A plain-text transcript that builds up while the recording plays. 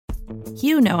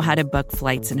You know how to book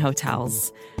flights and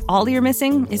hotels. All you're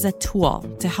missing is a tool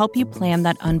to help you plan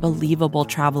that unbelievable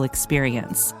travel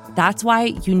experience. That's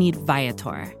why you need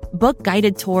Viator. Book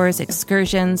guided tours,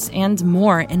 excursions, and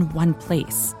more in one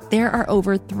place. There are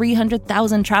over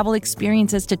 300,000 travel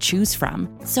experiences to choose from,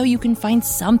 so you can find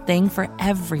something for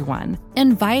everyone.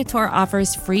 And Viator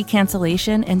offers free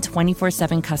cancellation and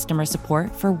 24/7 customer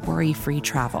support for worry-free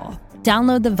travel.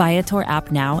 Download the Viator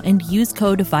app now and use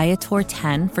code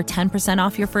Viator10 for 10%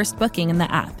 off your first booking in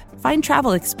the app. Find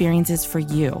travel experiences for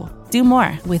you. Do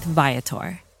more with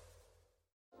Viator.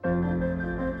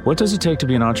 What does it take to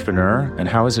be an entrepreneur, and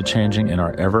how is it changing in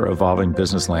our ever-evolving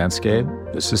business landscape?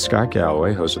 This is Scott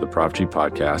Galloway, host of the Prop G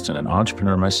podcast and an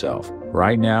entrepreneur myself.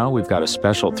 Right now, we've got a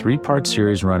special 3-part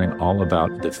series running all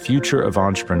about the future of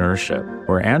entrepreneurship.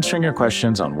 We're answering your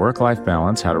questions on work-life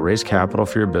balance, how to raise capital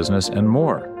for your business, and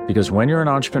more. Because when you're an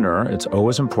entrepreneur, it's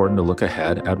always important to look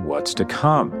ahead at what's to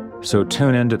come. So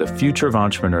tune in to the Future of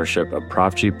Entrepreneurship, a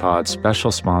Prop G Pod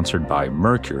special sponsored by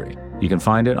Mercury. You can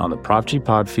find it on the Prop G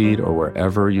Pod feed or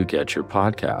wherever you get your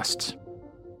podcasts.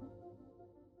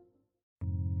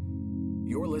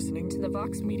 You're listening to the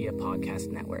Vox Media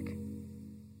Podcast Network.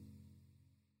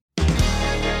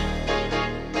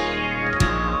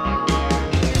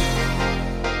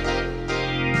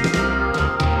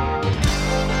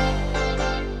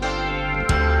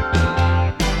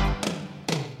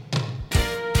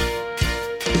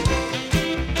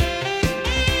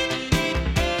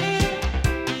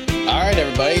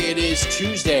 Everybody, it is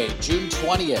Tuesday, June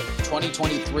 20th,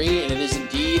 2023, and it is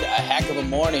indeed a heck of a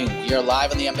morning. We are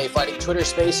live on the MMA Fighting Twitter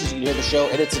Spaces. You can hear the show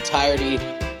in its entirety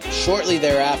shortly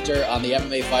thereafter on the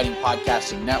MMA Fighting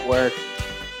Podcasting Network.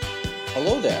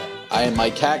 Hello there. I am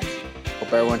Mike Heck.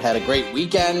 Hope everyone had a great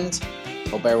weekend.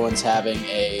 Hope everyone's having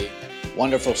a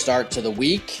wonderful start to the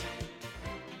week.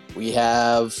 We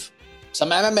have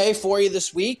some MMA for you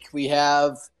this week. We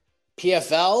have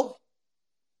PFL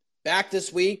back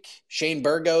this week. Shane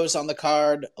Burgos on the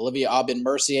card. Olivier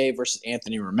Aubin-Mercier versus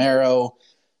Anthony Romero,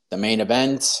 the main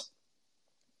event.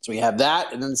 So we have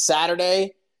that. And then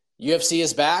Saturday, UFC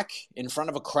is back in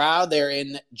front of a crowd. They're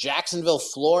in Jacksonville,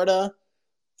 Florida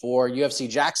for UFC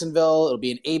Jacksonville. It'll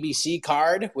be an ABC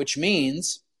card, which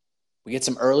means we get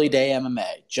some early day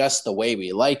MMA, just the way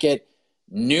we like it.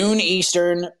 Noon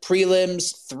Eastern,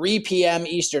 prelims, 3 p.m.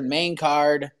 Eastern main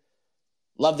card.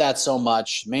 Love that so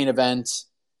much. Main event.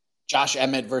 Josh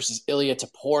Emmett versus Ilia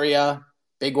Topuria.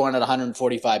 Big one at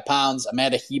 145 pounds.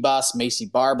 Amanda Hebos, Macy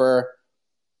Barber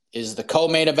is the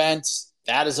co-main event.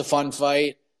 That is a fun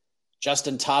fight.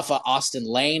 Justin Tafa, Austin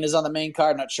Lane is on the main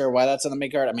card. Not sure why that's on the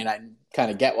main card. I mean, I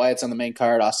kind of get why it's on the main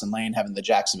card. Austin Lane having the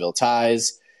Jacksonville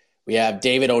ties. We have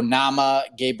David Onama,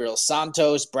 Gabriel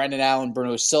Santos, Brendan Allen,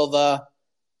 Bruno Silva.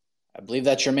 I believe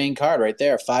that's your main card right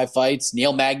there. 5 fights.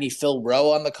 Neil Magny, Phil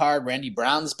Rowe on the card. Randy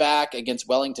Brown's back against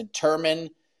Wellington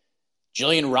Turman.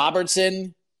 Jillian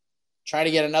Robertson trying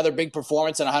to get another big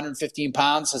performance at 115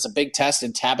 pounds. Has a big test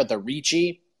in Tabitha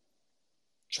Ricci.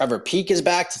 Trevor Peake is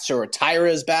back. Tsura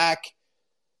Taira is back.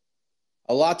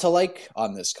 A lot to like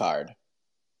on this card.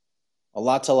 A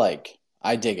lot to like.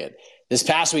 I dig it. This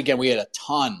past weekend, we had a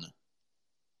ton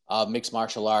of mixed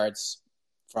martial arts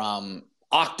from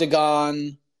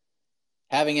Octagon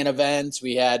having an event.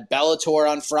 We had Bellator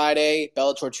on Friday,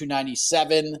 Bellator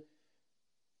 297.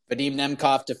 Vadim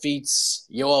Nemkov defeats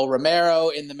Yoel Romero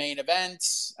in the main event.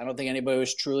 I don't think anybody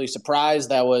was truly surprised.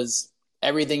 That was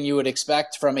everything you would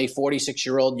expect from a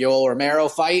 46-year-old Yoel Romero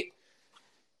fight.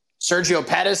 Sergio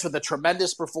Pettis with a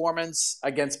tremendous performance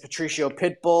against Patricio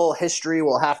Pitbull. History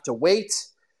will have to wait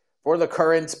for the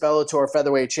current Bellator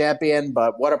featherweight champion,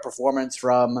 but what a performance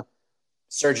from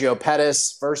Sergio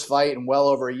Pettis. First fight in well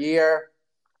over a year.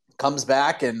 Comes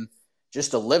back and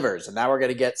just delivers. And now we're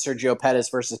going to get Sergio Pettis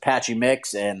versus Patchy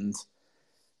Mix, and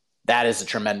that is a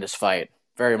tremendous fight.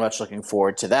 Very much looking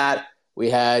forward to that. We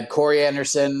had Corey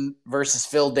Anderson versus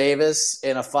Phil Davis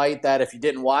in a fight that if you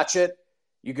didn't watch it,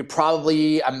 you could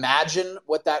probably imagine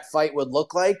what that fight would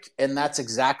look like, and that's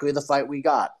exactly the fight we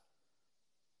got.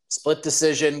 Split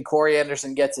decision, Corey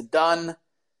Anderson gets it done,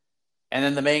 and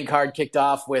then the main card kicked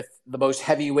off with the most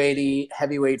heavyweight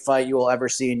fight you will ever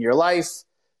see in your life.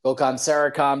 Volkan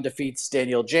Sarakam defeats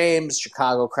Daniel James.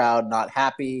 Chicago crowd not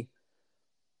happy.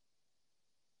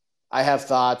 I have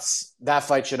thoughts. That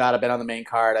fight should not have been on the main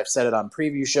card. I've said it on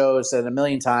preview shows, said it a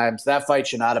million times. That fight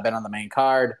should not have been on the main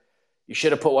card. You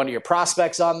should have put one of your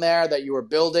prospects on there that you were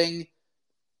building.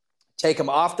 Take them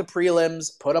off the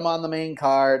prelims, put them on the main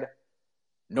card.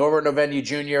 Norbert Novenny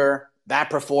Jr.,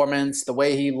 that performance, the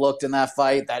way he looked in that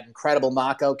fight, that incredible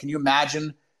knockout. Can you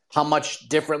imagine how much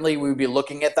differently we would be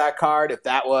looking at that card if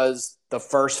that was the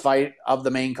first fight of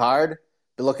the main card,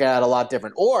 be looking at it a lot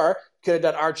different. Or could have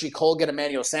done Archie Colgan,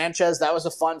 Emmanuel Sanchez. That was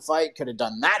a fun fight. Could have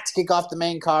done that to kick off the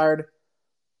main card.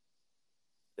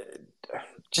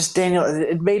 Just Daniel,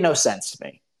 it made no sense to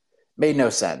me. Made no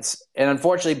sense. And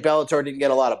unfortunately, Bellator didn't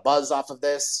get a lot of buzz off of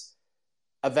this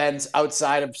event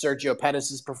outside of Sergio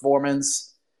Pettis'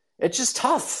 performance. It's just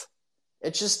tough.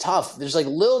 It's just tough. There's like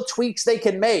little tweaks they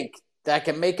can make that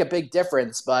can make a big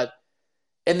difference. But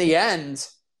in the end,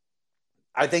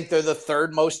 I think they're the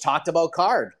third most talked about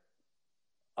card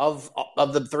of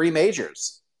the three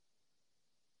majors.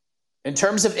 In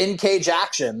terms of in-cage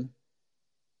action,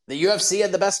 the UFC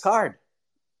had the best card.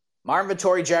 Martin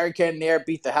Vettori, Jared Cannonier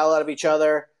beat the hell out of each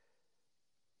other.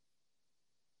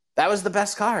 That was the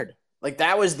best card. Like,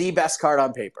 that was the best card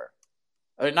on paper.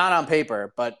 I mean, not on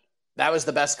paper, but that was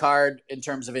the best card in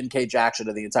terms of in-cage action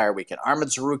of the entire weekend. Arman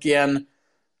Tsarukyan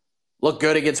looked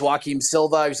good against Joaquim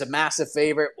Silva. He was a massive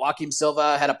favorite. Joaquim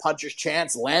Silva had a puncher's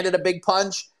chance, landed a big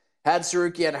punch, had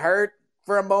Tsarukyan hurt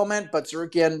for a moment, but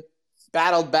Tsarukyan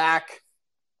battled back,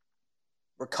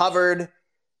 recovered,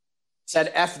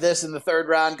 said F this in the third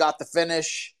round, got the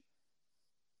finish.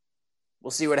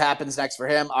 We'll see what happens next for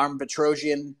him. Armen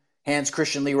Petrosyan hands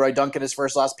Christian Leroy Duncan his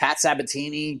first loss. Pat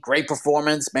Sabatini, great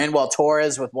performance. Manuel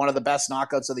Torres with one of the best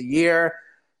knockouts of the year,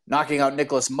 knocking out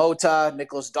Nicholas Mota.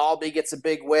 Nicholas Dalby gets a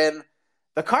big win.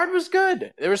 The card was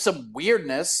good. There was some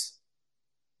weirdness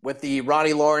with the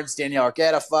Ronnie Lawrence, Daniel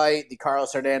Arqueta fight, the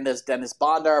Carlos Hernandez, Dennis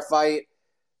Bondar fight.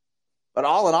 But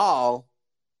all in all,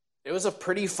 it was a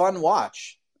pretty fun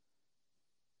watch.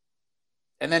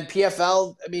 And then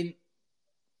PFL, I mean,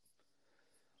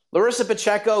 Larissa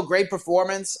Pacheco, great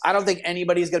performance. I don't think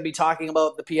anybody's going to be talking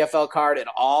about the PFL card at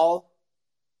all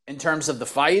in terms of the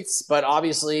fights, but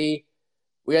obviously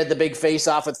we had the big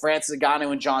face-off with Francis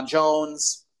Ngannou and John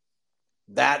Jones.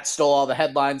 That stole all the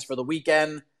headlines for the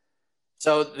weekend.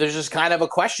 So there's just kind of a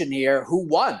question here. Who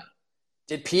won?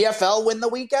 Did PFL win the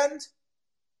weekend?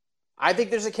 I think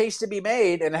there's a case to be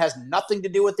made, and it has nothing to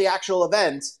do with the actual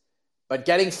event, but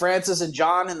getting Francis and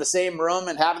John in the same room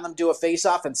and having them do a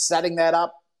face-off and setting that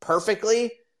up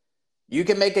perfectly, you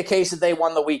can make a case that they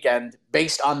won the weekend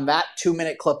based on that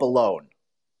 2-minute clip alone,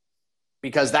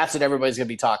 because that's what everybody's going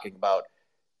to be talking about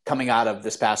coming out of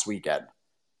this past weekend.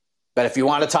 But if you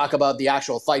want to talk about the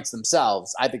actual fights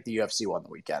themselves, I think the UFC won the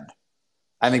weekend.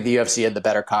 I think the UFC had the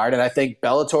better card, and I think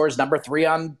Bellator is number 3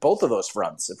 on both of those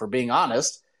fronts, if we're being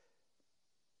honest.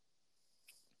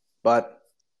 But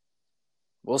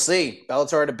we'll see.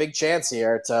 Bellator had a big chance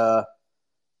here to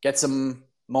get some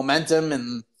momentum,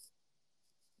 and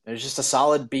there's just a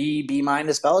solid B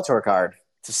minus Bellator card.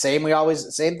 It's the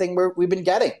same thing we've been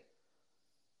getting.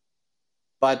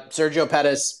 But Sergio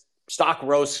Pettis, stock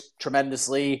rose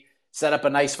tremendously, set up a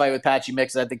nice fight with Patchy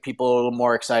Mix that I think people are a little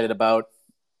more excited about.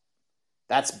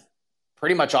 That's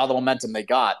pretty much all the momentum they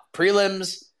got.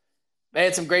 Prelims, they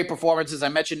had some great performances. I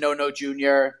mentioned No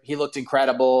Jr. He looked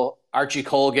incredible. Archie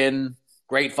Colgan,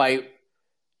 great fight.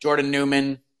 Jordan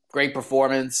Newman, great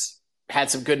performance. Had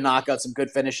some good knockouts, some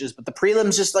good finishes. But the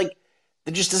prelims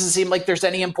it just doesn't seem like there's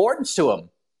any importance to them.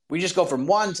 We just go from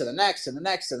one to the next, to the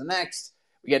next, to the next.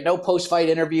 We get no post-fight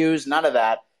interviews, none of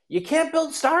that. You can't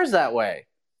build stars that way.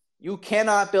 You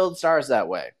cannot build stars that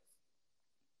way.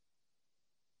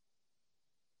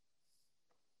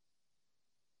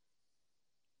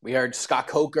 We heard Scott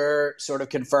Coker sort of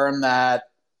confirm that.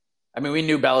 I mean, we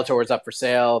knew Bellator was up for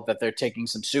sale, that they're taking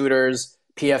some suitors,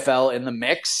 PFL in the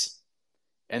mix.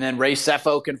 And then Ray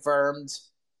Sefo confirmed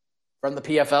from the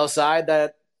PFL side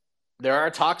that there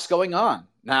are talks going on.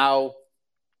 Now,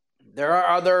 there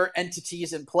are other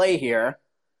entities in play here,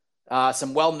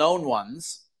 some well-known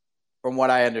ones, from what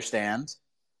I understand.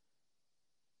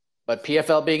 But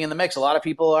PFL being in the mix, a lot of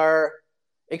people are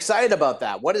excited about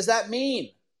that. What does that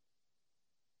mean?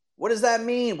 What does that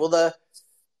mean? What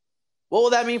will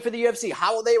that mean for the UFC?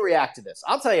 How will they react to this?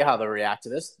 I'll tell you how they'll react to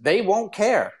this. They won't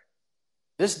care.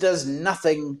 This does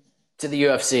nothing to the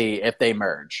UFC if they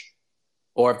merge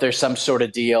or if there's some sort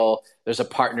of deal, there's a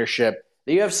partnership.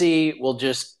 The UFC will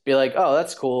just be like, oh,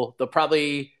 that's cool. They'll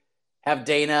probably have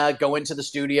Dana go into the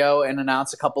studio and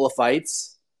announce a couple of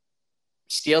fights,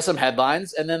 steal some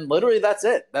headlines, and then literally that's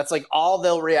it. That's like all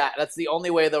they'll react. That's the only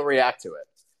way they'll react to it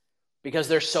because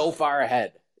they're so far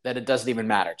ahead that it doesn't even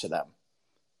matter to them.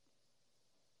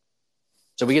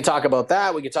 So we can talk about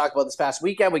that. We can talk about this past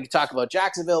weekend. We can talk about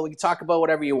Jacksonville. We can talk about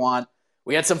whatever you want.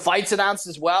 We had some fights announced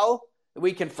as well that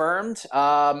we confirmed.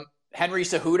 Henry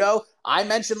Cejudo, I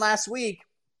mentioned last week,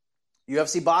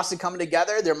 UFC Boston coming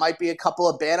together. There might be a couple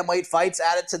of bantamweight fights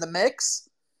added to the mix.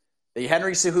 The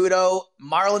Henry Cejudo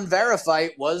Marlon Vera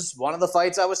fight was one of the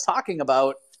fights I was talking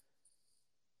about.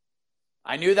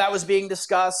 I knew that was being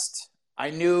discussed. I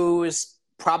knew it was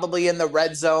probably in the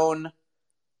red zone.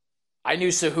 I knew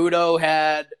Cejudo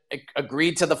had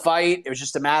agreed to the fight. It was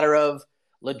just a matter of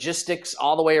logistics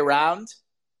all the way around.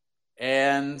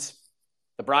 And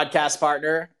the broadcast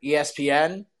partner,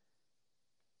 ESPN,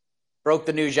 broke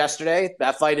the news yesterday.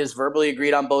 That fight is verbally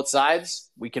agreed on both sides.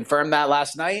 We confirmed that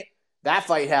last night. That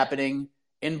fight happening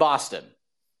in Boston.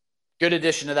 Good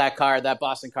addition to that card. That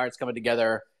Boston card's coming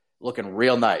together looking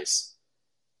real nice.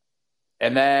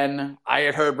 And then I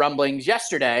had heard rumblings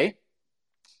yesterday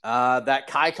that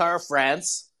Kai Kara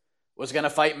France was going to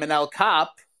fight Manel Kape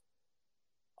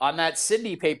on that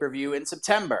Sydney pay-per-view in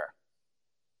September.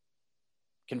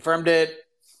 Confirmed it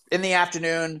in the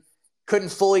afternoon. Couldn't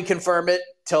fully confirm it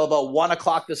till about 1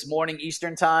 o'clock this morning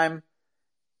Eastern time.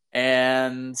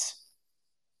 And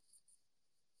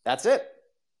that's it.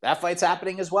 That fight's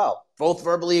happening as well. Both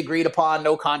verbally agreed upon,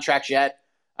 no contracts yet.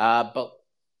 But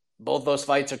both those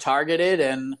fights are targeted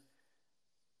and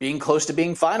being close to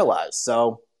being finalized.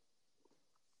 So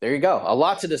there you go. A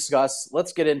lot to discuss.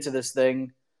 Let's get into this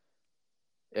thing.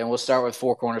 And we'll start with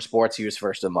Four Corner Sports. He was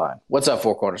first in line. What's up,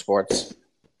 Four Corner Sports?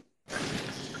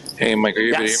 Hey, Mike, are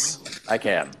you able to hear me? I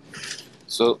can.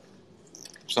 So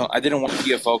I didn't want a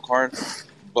PFL card,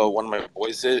 but one of my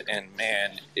boys did, and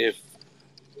man, if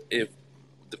the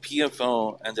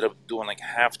PFL ended up doing like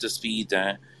half the speed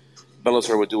that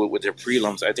Bellator would do it with their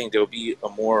prelims, I think there would be a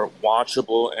more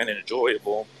watchable and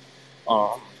enjoyable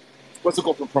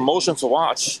promotion to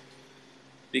watch.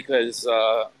 Because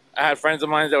I had friends of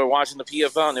mine that were watching the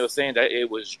PFL, and they were saying that it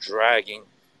was dragging.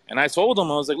 And I told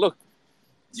them, I was like, look,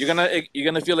 you're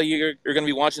gonna feel like you're gonna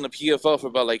be watching the PFL for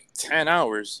about like 10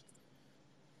 hours,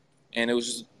 and it was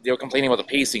just they were complaining about the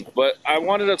pacing. But I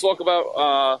wanted to talk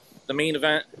about the main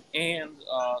event and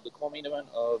the co-main event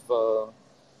of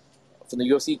from the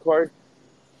UFC card.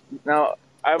 Now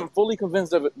I'm fully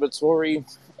convinced that Vettori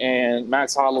and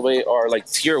Max Holloway are like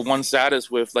tier 1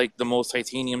 status with like the most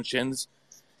titanium chins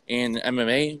in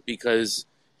MMA because.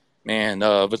 Man,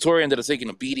 Vettori ended up taking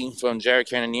a beating from Jared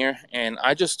Cannonier, and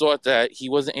I just thought that he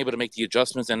wasn't able to make the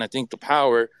adjustments, and I think the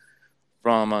power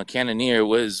from Cannonier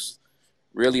was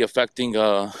really affecting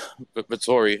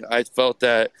Vettori. I felt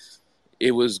that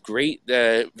it was great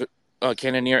that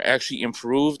Cannonier actually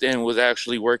improved and was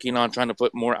actually working on trying to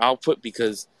put more output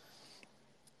because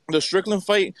the Strickland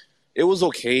fight, it was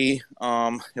okay.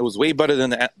 It was way better than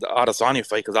the Adesanya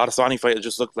fight because the Adesanya fight, it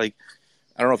just looked like,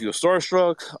 I don't know if he was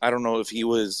starstruck. I don't know if he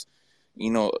was,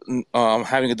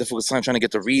 having a difficult time trying to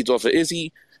get the reads off of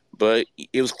Izzy. But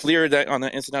it was clear that on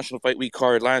the International Fight Week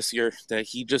card last year that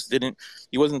he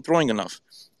wasn't throwing enough.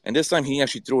 And this time he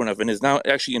actually threw enough and is now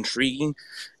actually intriguing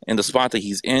in the spot that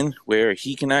he's in where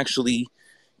he can actually,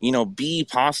 be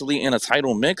possibly in a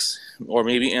title mix or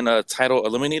maybe in a title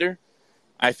eliminator.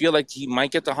 I feel like he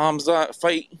might get the Hamza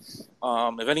fight,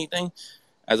 if anything,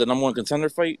 as a number 1 contender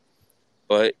fight.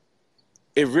 But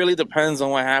it really depends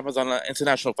on what happens on the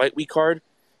International Fight Week card,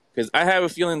 because I have a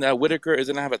feeling that Whitaker is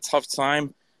going to have a tough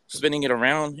time spinning it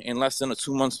around in less than a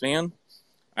 2-month span.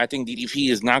 I think DDP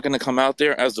is not going to come out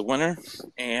there as the winner,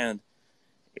 and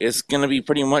it's going to be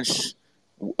pretty much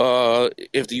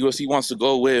if the UFC wants to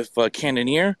go with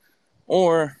Cannonier,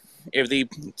 or if they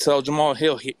tell Jamal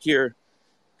Hill here,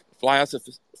 fly out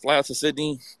to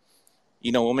Sydney,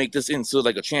 we'll make this into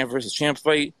like a champ versus champ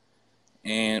fight.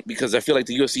 And because I feel like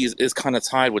the UFC is kind of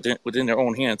tied within their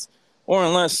own hands. Or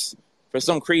unless, for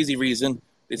some crazy reason,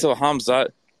 they tell Hamzat,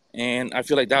 and I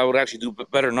feel like that would actually do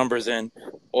better numbers than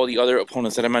all the other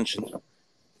opponents that I mentioned.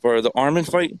 For the Arman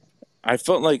fight, I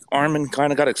felt like Arman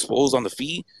kind of got exposed on the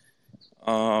feet.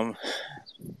 Do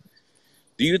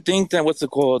you think that, with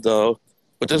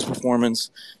this performance,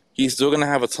 he's still going to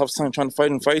have a tough time trying to fight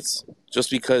in fights?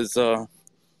 Just because,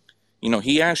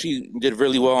 he actually did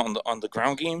really well on the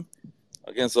ground game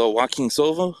against Joaquin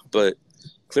Silva, but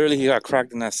clearly he got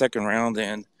cracked in that second round,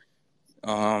 and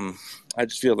I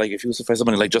just feel like if he was to fight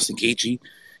somebody like Justin Gaethje,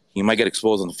 he might get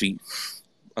exposed on the feet.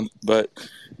 But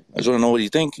I just want to know what you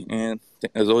think, and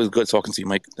it's always good talking to you,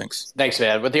 Mike. Thanks. Thanks,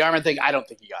 man. With the Arman thing, I don't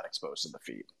think he got exposed in the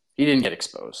feet. He didn't get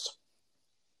exposed.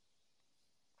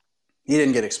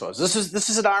 This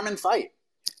is an Arman fight.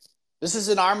 This is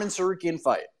an Arman Sarukian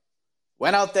fight.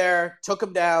 Went out there, took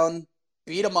him down,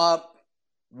 beat him up,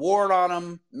 warred on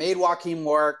him, made Joaquin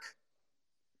work.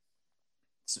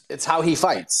 It's how he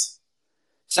fights.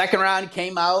 Second round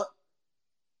came out.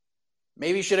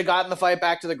 Maybe should have gotten the fight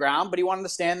back to the ground, but he wanted to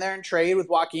stand there and trade with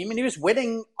Joaquin, and he was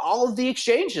winning all of the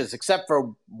exchanges except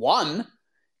for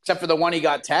the one he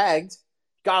got tagged.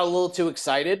 Got a little too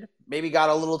excited, maybe got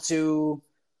a little too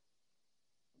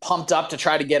pumped up to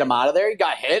try to get him out of there. He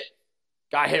got hit.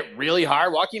 got hit really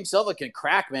hard. Joaquim Silva can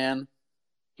crack, man.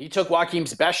 He took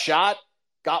Joaquim's best shot,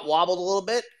 got wobbled a little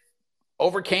bit,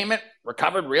 overcame it,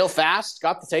 recovered real fast,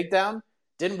 got the takedown,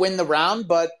 didn't win the round,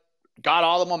 but got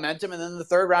all the momentum. And then in the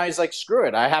third round, he's like, screw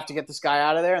it. I have to get this guy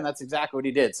out of there. And that's exactly what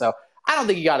he did. So I don't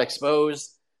think he got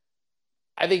exposed.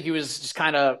 I think he was just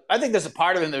I think there's a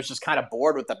part of him that was just kind of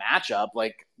bored with the matchup.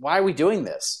 Like, why are we doing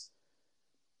this?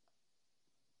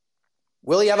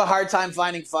 Will he have a hard time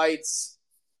finding fights?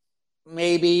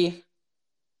 Maybe.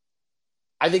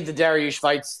 I think the Dariush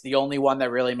fight's the only one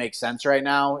that really makes sense right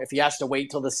now. If he has to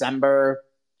wait till December,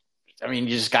 I mean,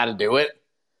 you just got to do it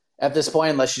at this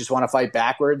point, unless you just want to fight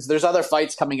backwards. There's other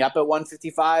fights coming up at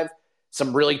 155,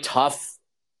 some really tough,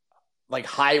 like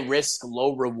high-risk,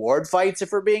 low-reward fights,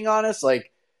 if we're being honest.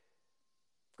 Like,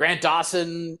 Grant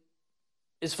Dawson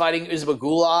is fighting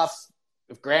Ismagulov.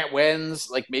 If Grant wins,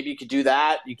 like, maybe you could do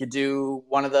that. You could do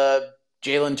one of the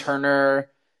Jalen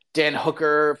Turner, Dan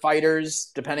Hooker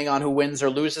fighters, depending on who wins or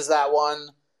loses that one.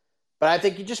 But I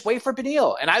think you just wait for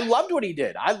Beneil. And I loved what he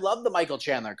did. I loved the Michael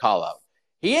Chandler call-out.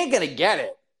 He ain't going to get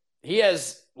it. He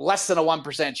has less than a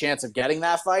 1% chance of getting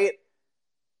that fight.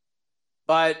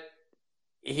 But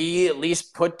he at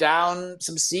least put down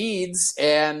some seeds,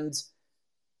 and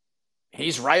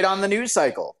he's right on the news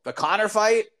cycle. The Conor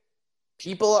fight,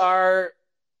 people are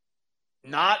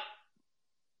not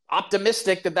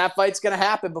optimistic that fight's going to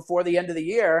happen before the end of the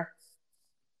year.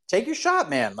 Take your shot,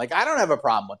 man. Like, I don't have a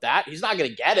problem with that. He's not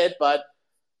going to get it, but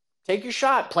take your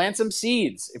shot. Plant some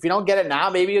seeds. If you don't get it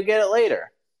now, maybe you'll get it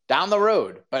later, down the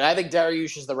road. But I think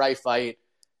Dariush is the right fight.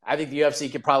 I think the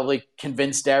UFC could probably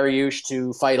convince Dariush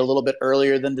to fight a little bit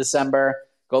earlier than December.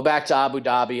 Go back to Abu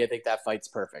Dhabi. I think that fight's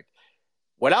perfect.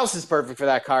 What else is perfect for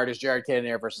that card is Jared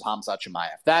Cannonier versus Khamzat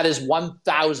Chimaev. That is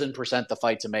 1,000% the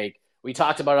fight to make. We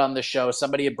talked about it on this show.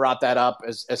 Somebody had brought that up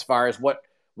as far as what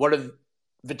are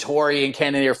Vettori and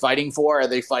Cannonier fighting for? Are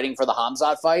they fighting for the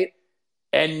Khamzat fight?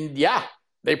 And yeah,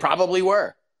 they probably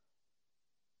were.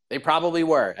 They probably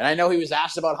were. And I know he was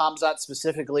asked about Khamzat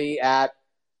specifically at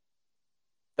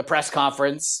the press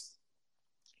conference.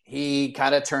 He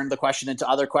kind of turned the question into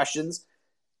other questions.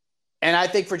 And I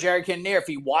think for Jared Cannonier, if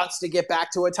he wants to get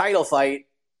back to a title fight,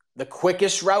 the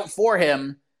quickest route for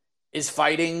him is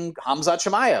fighting Khamzat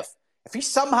Chimaev. If he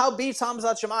somehow beats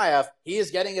Khamzat Chimaev, he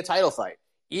is getting a title fight,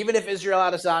 even if Israel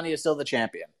Adesanya is still the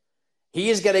champion.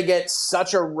 He is going to get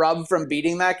such a rub from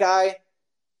beating that guy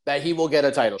that he will get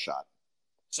a title shot.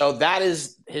 So that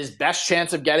is his best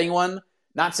chance of getting one.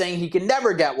 Not saying he can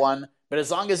never get one, but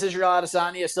as long as Israel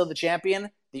Adesanya is still the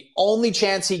champion, the only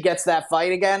chance he gets that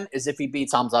fight again is if he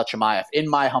beats Khamzat Chimaev, in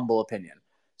my humble opinion.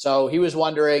 So he was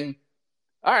wondering,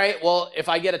 all right, well, if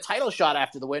I get a title shot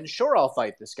after the win, sure, I'll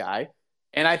fight this guy.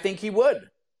 And I think he would.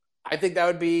 I think that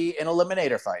would be an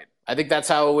eliminator fight. I think that's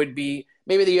how it would be.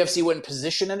 Maybe the UFC wouldn't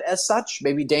position it as such.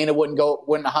 Maybe Dana won't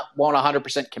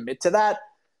 100% commit to that.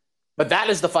 But that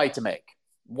is the fight to make.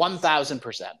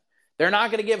 1,000%. They're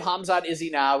not going to give Khamzat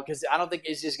Izzy now because I don't think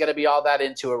Izzy's going to be all that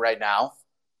into it right now.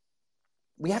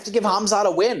 We have to give Khamzat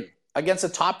a win against a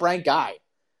top-ranked guy.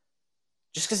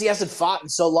 Just because he hasn't fought in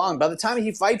so long. By the time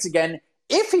he fights again,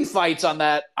 if he fights on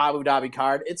that Abu Dhabi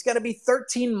card, it's going to be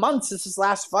 13 months since his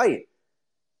last fight.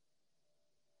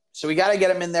 So we got to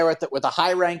get him in there with a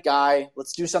high-ranked guy.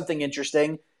 Let's do something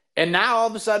interesting. And now, all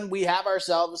of a sudden, we have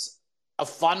ourselves a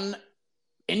fun,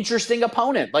 interesting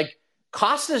opponent. Like,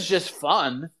 Costa's just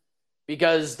fun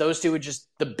because those two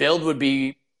the build would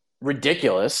be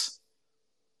ridiculous.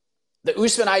 The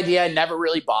Usman idea I never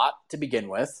really bought to begin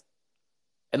with,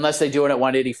 unless they do it at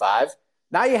 185.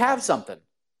 Now you have something.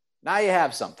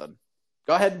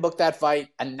 Go ahead and book that fight.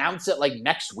 Announce it like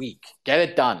next week. Get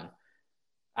it done.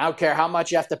 I don't care how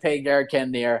much you have to pay Jared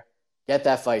Cannonier. Get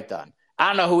that fight done. I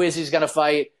don't know who Izzy's going to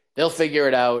fight. They'll figure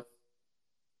it out.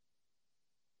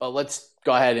 But let's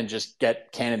go ahead and just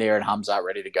get Cannonier and Khamzat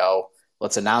ready to go.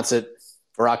 Let's announce it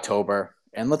for October,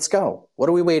 and let's go. What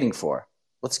are we waiting for?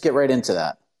 Let's get right into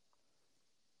that.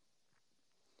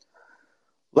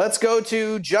 Let's go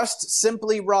to Just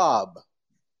Simply Rob.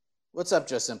 What's up,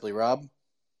 Just Simply Rob?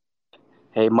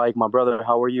 Hey, Mike, my brother.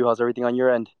 How are you? How's everything on your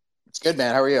end? It's good,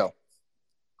 man. How are you?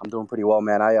 I'm doing pretty well,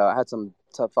 man. I had some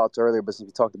tough thoughts earlier, but since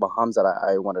we talked about Khamzat,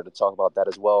 I wanted to talk about that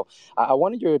as well. I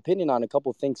wanted your opinion on a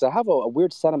couple of things. I have a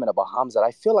weird sentiment about Khamzat.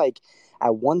 I feel like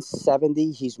at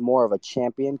 170, he's more of a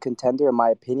champion contender, in my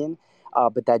opinion.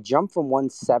 But that jump from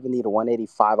 170 to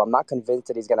 185, I'm not convinced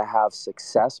that he's going to have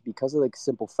success because of the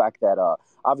simple fact that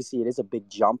obviously it is a big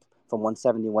jump from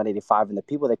 170 to 185, and the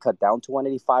people that cut down to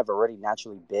 185 are already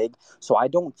naturally big. So I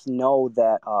don't know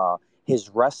that his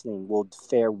wrestling will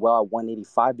fare well at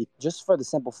 185, just for the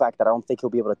simple fact that I don't think he'll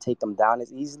be able to take him down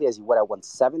as easily as he would at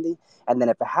 170. And then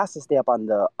if it has to stay up on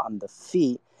the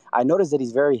feet, I noticed that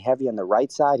he's very heavy on the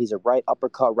right side. He's a right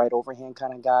uppercut, right overhand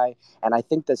kind of guy. And I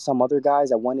think that some other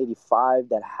guys at 185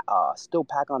 that still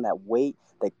pack on that weight,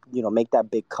 that make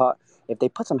that big cut, if they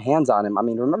put some hands on him, I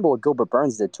mean, remember what Gilbert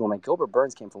Burns did to him? Like, Gilbert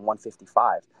Burns came from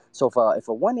 155. So if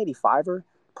a 185er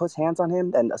puts hands on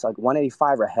him, and it's like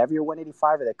 185 or heavier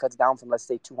 185er that cuts down from, let's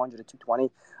say, 200 to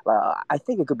 220, I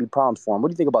think it could be problems for him. What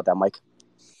do you think about that, Mike?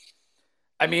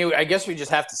 I mean, I guess we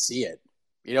just have to see it.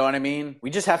 You know what I mean?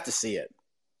 We just have to see it.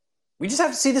 We just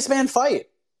have to see this man fight.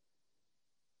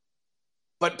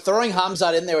 But throwing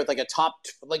Khamzat in there with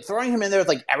throwing him in there with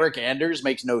like Eric Anders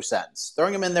makes no sense.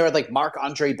 Throwing him in there with like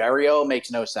Marc-Andre Barrios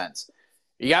makes no sense.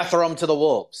 You got to throw him to the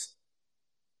wolves.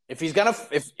 If he's gonna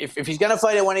fight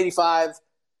at 185,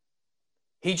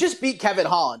 he just beat Kevin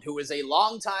Holland, who was a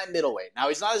long-time middleweight. Now,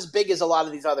 he's not as big as a lot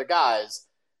of these other guys,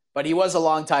 but he was a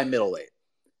long-time middleweight.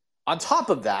 On top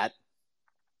of that,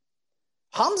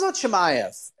 Khamzat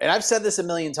Chimaev, and I've said this a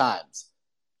million times,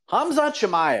 Khamzat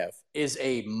Chimaev is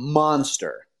a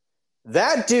monster.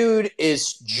 That dude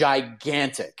is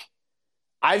gigantic.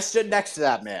 I've stood next to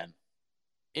that man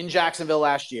in Jacksonville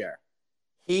last year.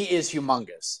 He is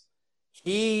humongous.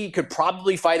 He could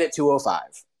probably fight at 205.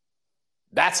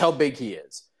 That's how big he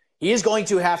is. He is going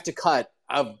to have to cut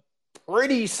a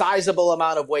pretty sizable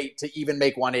amount of weight to even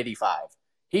make 185.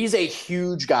 He's a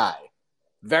huge guy.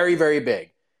 Very, very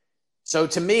big. So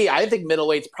to me, I think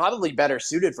middleweight's probably better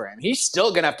suited for him. He's still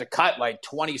going to have to cut like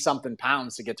 20-something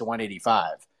pounds to get to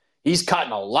 185. He's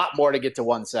cutting a lot more to get to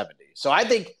 170. So I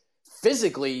think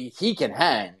physically he can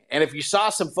hang. And if you saw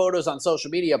some photos on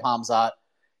social media of Khamzat,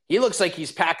 he looks like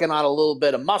he's packing on a little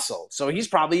bit of muscle. So he's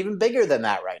probably even bigger than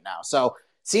that right now. So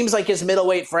seems like his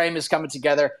middleweight frame is coming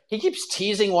together. He keeps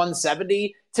teasing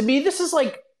 170. To me, this is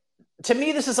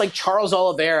like Charles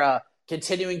Oliveira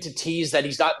continuing to tease that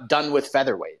he's not done with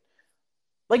featherweight.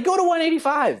 Like, go to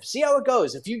 185. See how it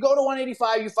goes. If you go to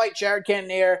 185, you fight Jared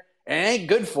Cannonier, and it ain't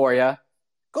good for you,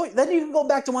 then you can go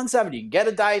back to 170. You can get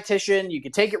a dietitian. You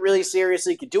can take it really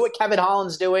seriously. You can do what Kevin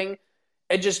Holland's doing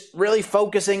and just really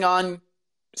focusing on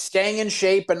staying in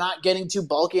shape and not getting too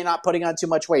bulky and not putting on too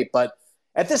much weight. But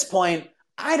at this point,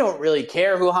 I don't really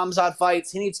care who Khamzat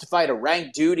fights. He needs to fight a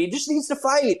ranked dude. He just needs to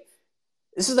fight.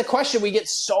 This is the question we get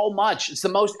so much. It's the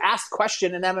most asked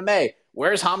question in MMA.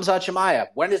 Where's Khamzat Chimaev?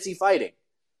 When is he fighting?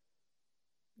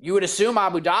 You would assume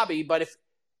Abu Dhabi, but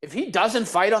if he doesn't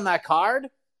fight on that card,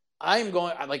 I'm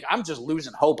just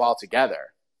losing hope altogether.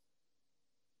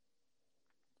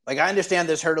 Like, I understand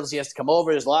there's hurdles he has to come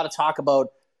over. There's a lot of talk about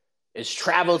is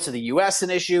travel to the U.S. an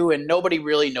issue, and nobody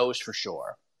really knows for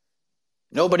sure.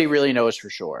 Nobody really knows for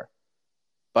sure.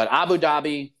 But Abu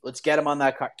Dhabi, let's get him on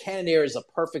that card. Cannonier is a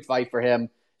perfect fight for him.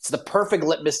 It's the perfect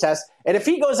litmus test. And if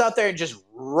he goes out there and just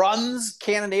runs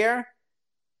Cannonier,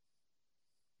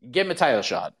 give him a title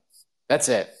shot. That's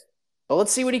it. But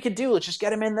let's see what he can do. Let's just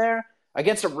get him in there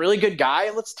against a really good guy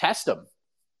and let's test him.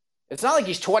 It's not like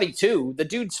he's 22. The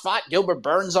dude's fought Gilbert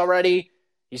Burns already.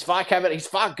 He's fought Kevin. He's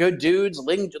fought good dudes.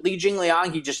 Li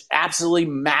Jingliang, he just absolutely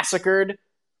massacred.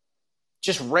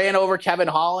 Just ran over Kevin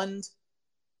Holland.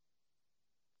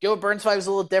 Gilbert Burns' fight was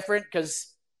a little different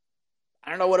because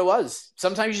I don't know what it was.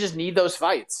 Sometimes you just need those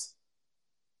fights.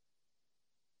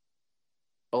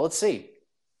 But let's see.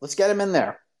 Let's get him in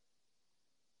there.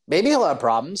 Maybe he'll have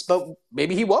problems, but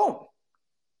maybe he won't.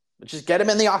 Let's just get him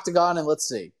in the octagon and let's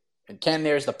see. And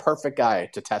Cannonier is the perfect guy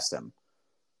to test him.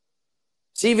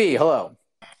 CV, hello.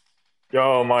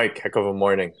 Yo, Mike, heck of a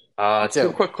morning.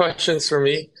 Two quick questions for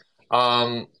me.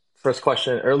 First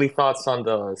question, early thoughts on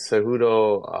the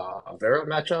Cejudo Vera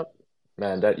matchup?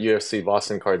 Man, that UFC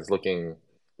Boston card is looking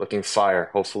fire.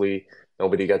 Hopefully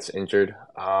nobody gets injured.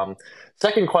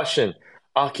 Second question,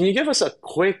 can you give us a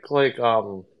quick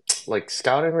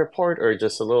scouting report or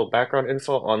just a little background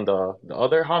info on the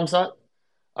other Khamzat?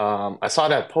 I saw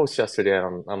that post yesterday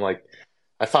and I'm like,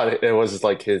 I thought it was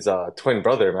like his twin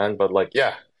brother, man. But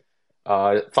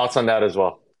thoughts on that as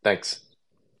well. Thanks.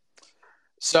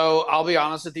 So I'll be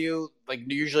honest with you. Like,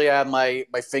 usually I have my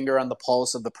finger on the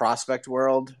pulse of the prospect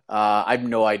world. I have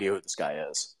no idea who this guy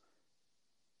is.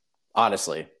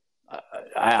 Honestly,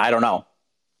 I don't know.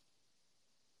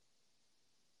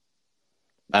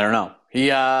 I don't know.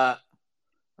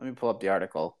 Let me pull up the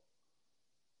article.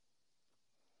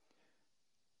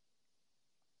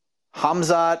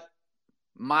 Khamzat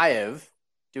Chimaev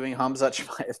doing Khamzat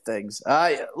Chimaev things.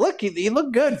 Look, he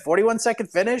looked good.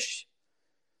 41-second finish.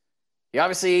 He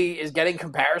obviously is getting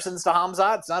comparisons to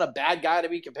Khamzat. It's not a bad guy to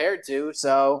be compared to,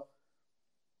 so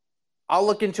I'll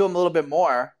look into him a little bit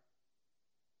more.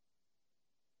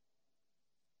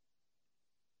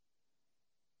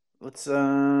 Let's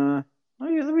let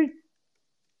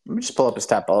me just pull up his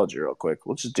Tapology real quick.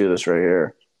 We'll just do this right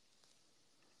here.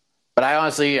 But I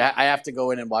honestly I have to go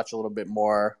in and watch a little bit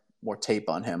more tape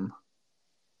on him.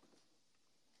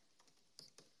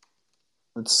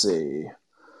 Let's see.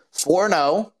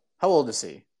 4-0. How old is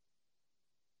he?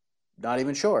 Not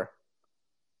even sure.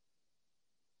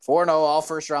 4-0, all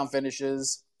first round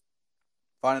finishes.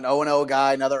 Find an 0-0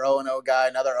 guy, another 0-0 guy,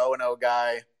 another 0-0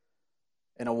 guy,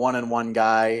 and a 1-1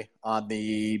 guy on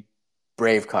the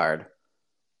Brave card.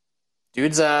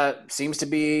 Dude's seems to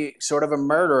be sort of a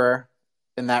murderer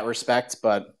in that respect,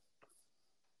 but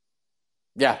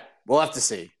yeah, we'll have to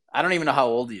see. I don't even know how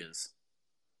old he is.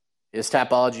 His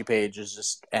Tapology page is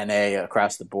just NA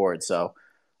across the board. So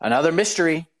another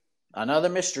mystery,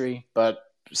 but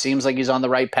seems like he's on the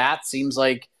right path. Seems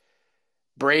like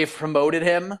Brave promoted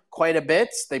him quite a bit.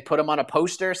 They put him on a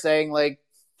poster saying, like,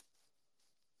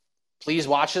 please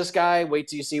watch this guy. Wait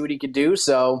till you see what he could do.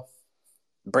 So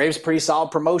Brave's pretty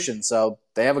solid promotion. So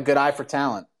they have a good eye for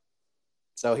talent.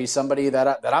 So he's somebody that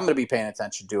I'm going to be paying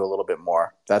attention to a little bit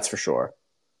more. That's for sure.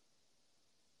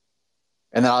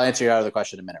 And then I'll answer your other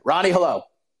question in a minute. Ronnie, hello.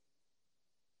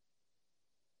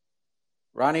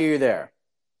 Ronnie, are you there?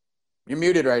 You're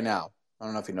muted right now. I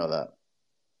don't know if you know that.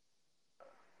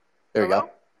 There Hello? we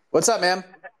go. What's up, man?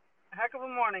 Heck of a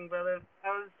morning, brother.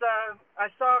 I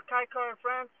saw Kai Kara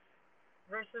France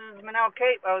versus Manel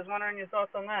Cape. I was wondering your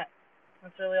thoughts on that.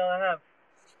 That's really all I have.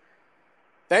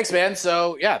 Thanks, man.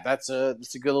 So, yeah, that's a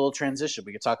good little transition.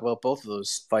 We could talk about both of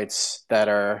those fights that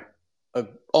are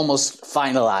almost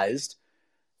finalized.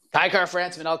 Kai Kara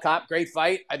France, Manel Kape, great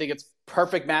fight. I think it's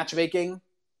perfect matchmaking.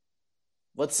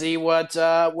 Let's see what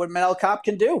Manel Kape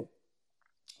can do.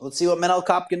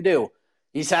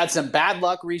 He's had some bad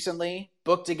luck recently.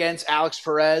 Booked against Alex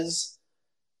Perez.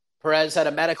 Perez had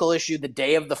a medical issue the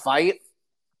day of the fight.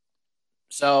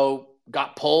 So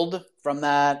got pulled from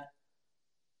that.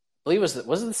 I believe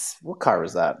what card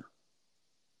was that?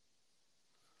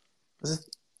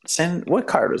 What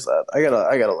card was that? I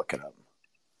gotta look it up.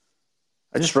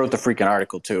 I just wrote the freaking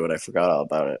article too, and I forgot all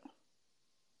about it.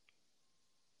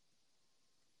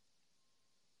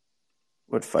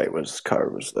 What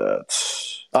card was that?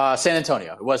 San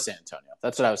Antonio. It was San Antonio.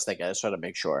 That's what I was thinking. I just wanted to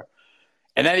make sure.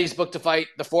 And then he's booked to fight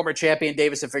the former champion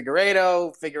Davison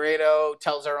Figueiredo. Figueiredo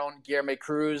tells our own Guilherme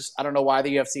Cruz. I don't know why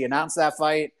the UFC announced that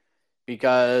fight,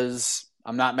 because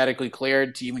I'm not medically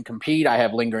cleared to even compete. I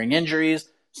have lingering injuries.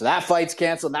 So that fight's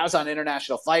canceled. That was on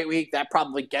International Fight Week. That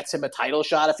probably gets him a title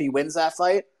shot if he wins that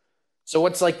fight. So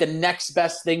what's like the next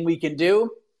best thing we can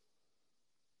do?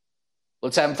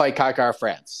 Let's have him fight Kai Kara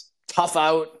France. Tough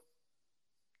out.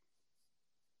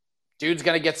 Dude's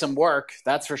going to get some work,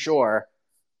 that's for sure.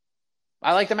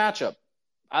 I like the matchup.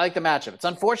 It's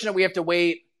unfortunate we have to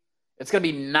wait. It's going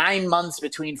to be 9 months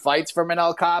between fights for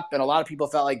Manel Kape, and a lot of people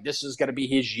felt like this was going to be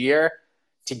his year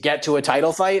to get to a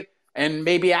title fight. And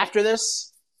maybe after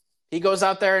this, he goes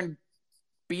out there and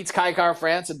beats Kai Kara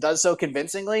France and does so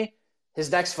convincingly.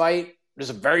 His next fight, there's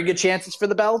a very good chance it's for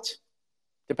the belt,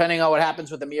 depending on what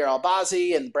happens with Amir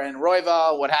Albazi and Brandon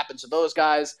Royval, what happens to those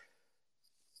guys.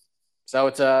 So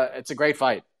it's a great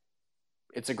fight.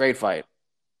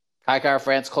 Kai Kara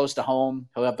France close to home.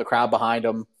 He'll have the crowd behind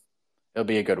him. It'll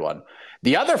be a good one.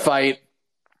 The other fight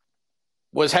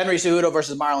was Henry Cejudo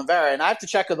versus Marlon Vera, and I have to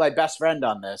check with my best friend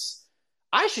on this.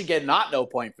 I should get no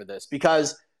point for this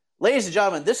because, ladies and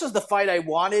gentlemen, this is the fight I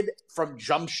wanted from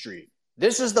Jump Street.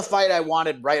 This is the fight I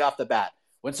wanted right off the bat.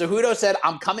 When Cejudo said,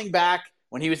 I'm coming back,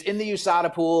 when he was in the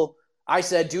USADA pool, I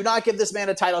said, do not give this man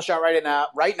a title shot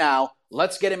right now.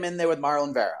 Let's get him in there with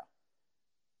Marlon Vera.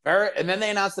 And then they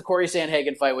announced the Corey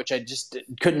Sandhagen fight, which I just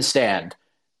couldn't stand.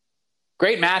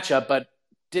 Great matchup, but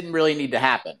didn't really need to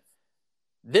happen.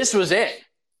 This was it.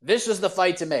 This was the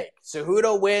fight to make.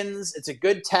 Cejudo wins. It's a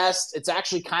good test. It's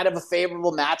actually kind of a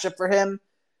favorable matchup for him.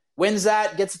 Wins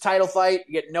that, gets a title fight.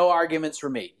 You get no arguments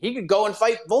from me. He could go and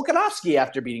fight Volkanovski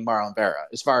after beating Marlon Vera,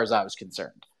 as far as I was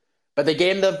concerned. But they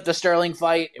gave him the Sterling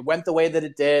fight. It went the way that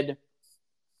it did.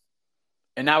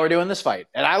 And now we're doing this fight.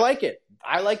 And I like it.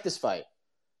 I like this fight.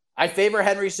 I favor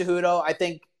Henry Cejudo. I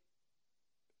think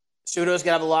Cejudo's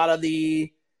going to have a lot of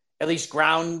the, at least,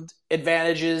 ground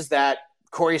advantages that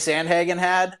Corey Sandhagen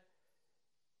had.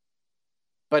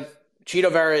 But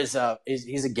Chito Vera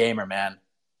he's a gamer, man.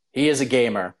 He is a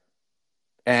gamer.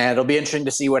 And it'll be interesting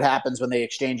to see what happens when they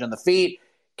exchange on the feet.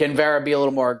 Can Vera be a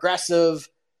little more aggressive?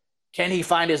 Can he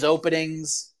find his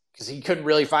openings? Because he couldn't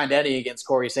really find any against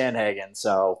Corey Sandhagen.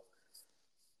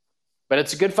 But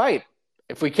it's a good fight.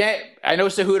 If we can't, I know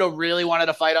Cejudo really wanted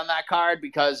to fight on that card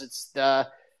because it's the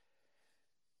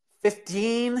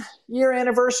 15-year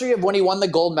anniversary of when he won the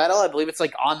gold medal. I believe it's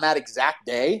like on that exact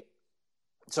day.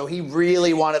 So he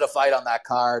really wanted to fight on that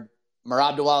card.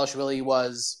 Merab Dvalishvili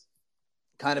was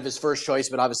kind of his first choice,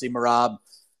 but obviously Merab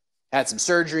had some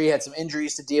surgery, had some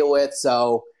injuries to deal with.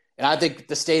 So, and I think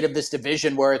the state of this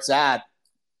division where it's at,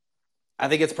 I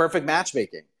think it's perfect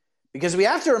matchmaking. Because we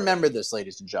have to remember this,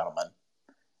 ladies and gentlemen,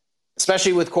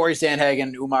 especially with Corey Sandhagen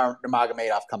and Umar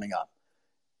Nurmagomedov coming up.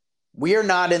 We are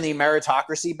not in the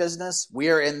meritocracy business. We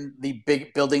are in the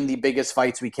building the biggest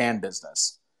fights we can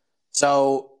business.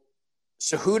 So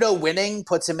Cejudo winning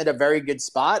puts him in a very good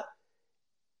spot.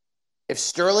 If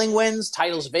Sterling wins,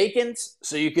 title's vacant.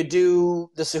 So you could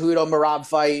do the Cejudo Merab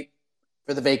fight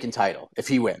for the vacant title if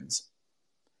he wins.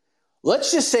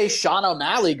 Let's just say Sean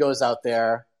O'Malley goes out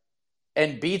there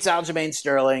and beats Aljamain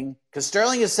Sterling, because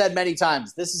Sterling has said many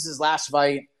times this is his last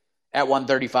fight at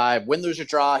 135. Win, lose, or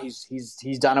draw,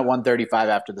 he's done at 135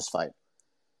 after this fight.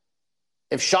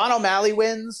 If Sean O'Malley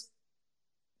wins,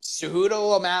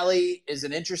 Cejudo O'Malley is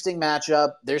an interesting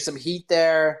matchup. There's some heat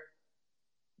there.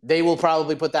 They will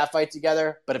probably put that fight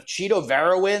together. But if Chito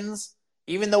Vera wins,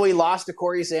 even though he lost to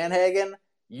Corey Sandhagen,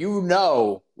 you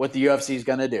know what the UFC is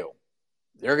going to do.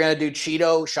 They're going to do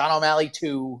Chito, Sean O'Malley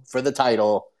 2 for the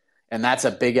title, and that's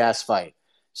a big-ass fight.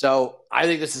 So I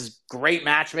think this is great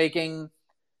matchmaking,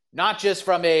 not just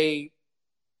from a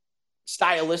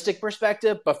stylistic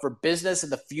perspective, but for business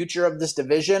and the future of this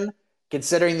division,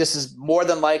 considering this is more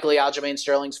than likely Aljamain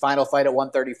Sterling's final fight at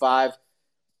 135.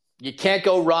 You can't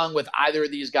go wrong with either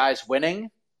of these guys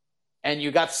winning, and you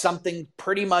got something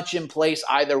pretty much in place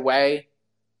either way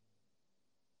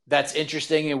that's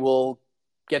interesting and will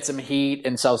get some heat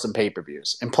and sell some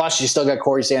pay-per-views. And plus, you still got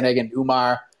Corey Sandhagen and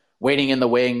Umar waiting in the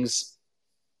wings.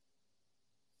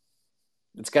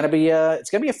 It's gonna be a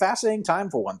fascinating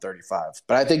time for 135.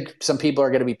 But I think some people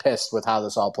are gonna be pissed with how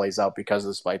this all plays out because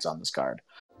this fight's on this card.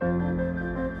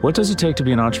 What does it take to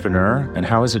be an entrepreneur, and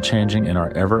how is it changing in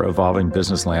our ever-evolving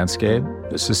business landscape?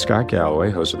 This is Scott Galloway,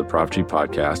 host of the Prop G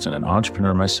podcast and an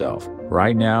entrepreneur myself.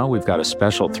 Right now, we've got a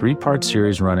special 3-part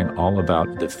series running all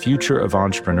about the future of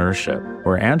entrepreneurship.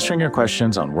 We're answering your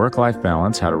questions on work-life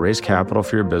balance, how to raise capital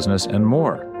for your business, and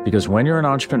more. Because when you're an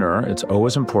entrepreneur, it's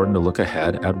always important to look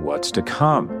ahead at what's to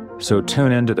come. So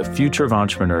tune in to the Future of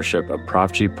Entrepreneurship, a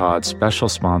Prop G Pod special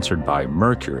sponsored by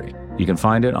Mercury. You can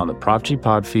find it on the Prop G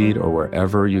Pod feed or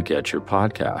wherever you get your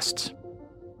podcasts.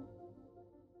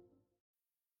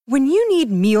 When you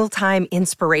need mealtime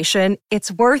inspiration,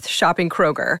 it's worth shopping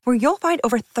Kroger, where you'll find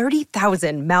over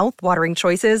 30,000 mouth-watering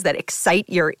choices that excite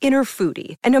your inner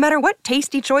foodie. And no matter what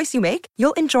tasty choice you make,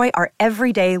 you'll enjoy our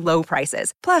everyday low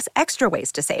prices, plus extra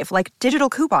ways to save, like digital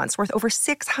coupons worth over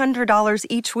 $600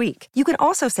 each week. You can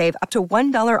also save up to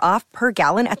 $1 off per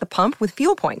gallon at the pump with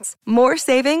fuel points. More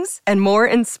savings and more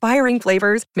inspiring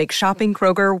flavors make shopping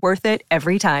Kroger worth it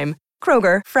every time.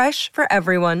 Kroger, fresh for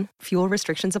everyone. Fuel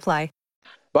restrictions apply.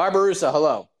 Barbarossa,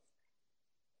 hello.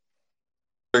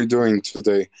 How are you doing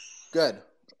today? Good.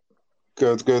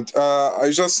 Good.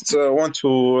 I just want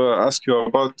to ask you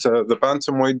about the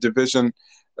bantamweight division.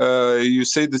 You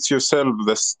said it yourself.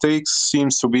 The stakes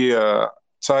seems to be a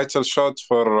title shot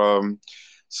for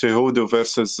Cejudo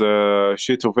versus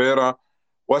Chito Vera.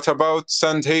 What about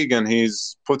Sandhagen?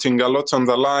 He's putting a lot on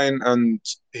the line, and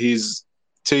he's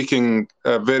taking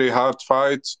a very hard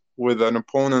fight with an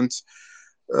opponent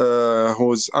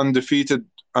who's undefeated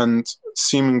and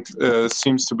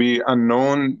seems to be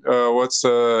unknown. What's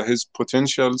his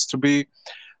potentials to be?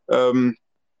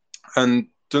 And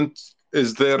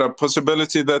is there a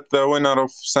possibility that the winner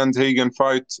of Sandhagen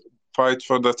fight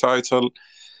for the title?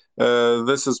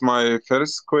 This is my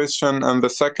first question. And the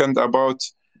second about,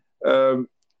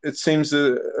 it seems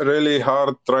really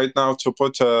hard right now to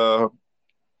put a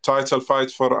title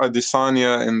fight for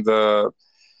Adesanya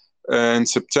in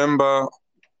September.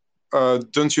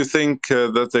 Don't you think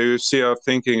that the UFC are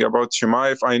thinking about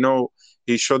Chimaev? I know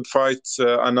he should fight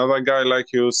another guy,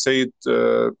 like you said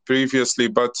previously,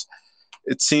 but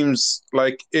it seems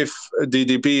like if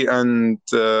DDP and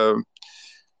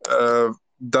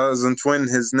doesn't win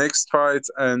his next fight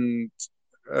and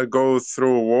go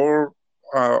through war,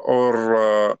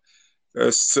 or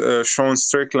Sean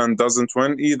Strickland doesn't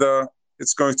win either,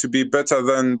 it's going to be better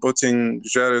than putting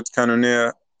Jared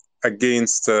Cannonier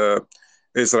against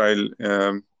Israel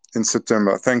in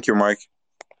September. Thank you, Mike.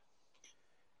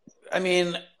 I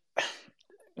mean,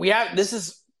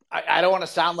 I don't want to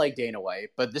sound like Dana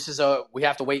White, but we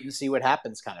have to wait and see what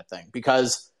happens kind of thing,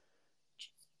 because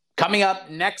coming up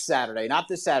next Saturday, not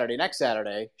this Saturday, next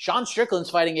Saturday, Sean Strickland's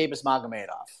fighting Abus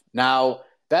Magomedov. Now,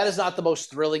 that is not the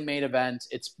most thrilling main event.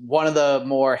 It's one of the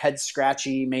more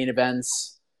head-scratchy main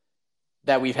events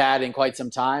that we've had in quite some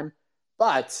time.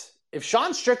 But if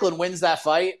Sean Strickland wins that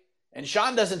fight, and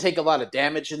Sean doesn't take a lot of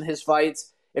damage in his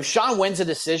fights, if Sean wins a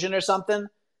decision or something,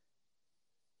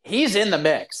 he's in the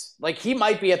mix. Like, he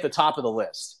might be at the top of the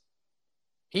list.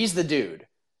 He's the dude.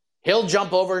 He'll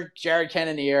jump over Jared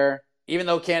Cannonier, even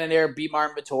though Cannonier beat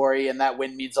Martin Vettori, and that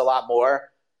win means a lot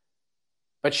more.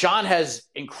 But Sean has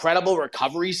incredible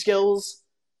recovery skills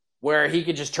where he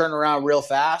could just turn around real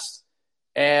fast.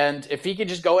 And if he could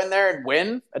just go in there and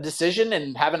win a decision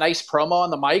and have a nice promo on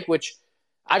the mic, which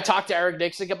I've talked to Eric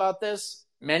Dixon about this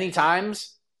many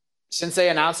times since they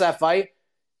announced that fight,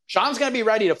 Sean's going to be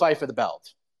ready to fight for the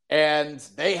belt. And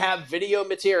they have video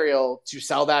material to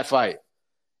sell that fight.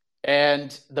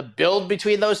 And the build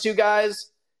between those two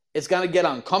guys is going to get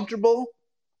uncomfortable,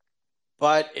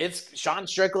 but Sean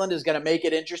Strickland is going to make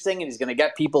it interesting, and he's going to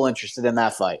get people interested in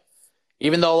that fight,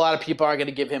 even though a lot of people aren't going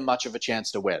to give him much of a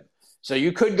chance to win. So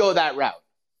you could go that route.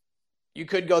 You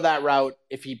could go that route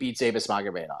if he beats Avis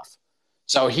Magomedov.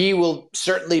 So he will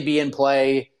certainly be in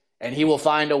play, and he will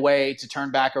find a way to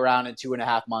turn back around in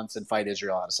 2.5 months and fight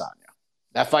Israel Adesanya.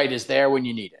 That fight is there when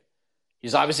you need it.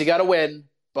 He's obviously got to win,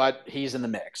 but he's in the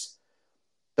mix.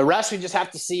 The rest, we just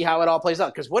have to see how it all plays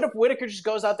out. Because what if Whitaker just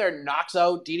goes out there and knocks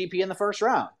out DDP in the first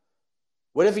round?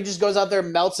 What if he just goes out there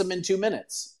and melts him in 2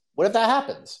 minutes? What if that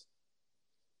happens?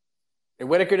 If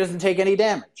Whitaker doesn't take any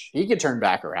damage, he could turn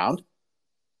back around.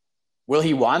 Will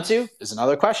he want to? Is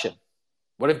another question.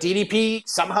 What if DDP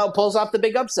somehow pulls off the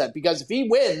big upset? Because if he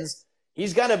wins,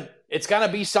 it's gonna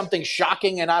be something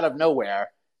shocking and out of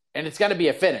nowhere, and it's gonna be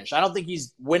a finish. I don't think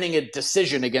he's winning a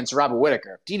decision against Robert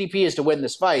Whitaker. If DDP is to win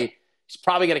this fight, he's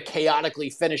probably going to chaotically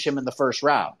finish him in the first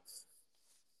round.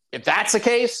 If that's the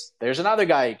case, there's another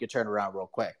guy you could turn around real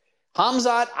quick.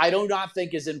 Khamzat, I do not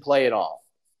think is in play at all.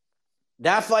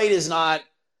 That fight is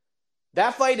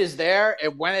there,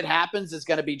 and when it happens, it's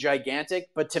going to be gigantic.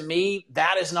 But to me,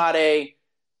 that is not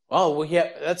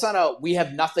we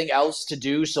have nothing else to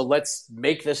do, so let's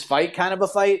make this fight kind of a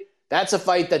fight. That's a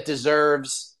fight that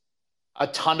deserves a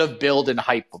ton of build and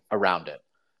hype around it.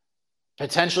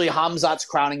 Potentially Khamzat's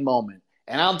crowning moment.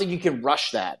 And I don't think you can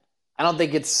rush that. I don't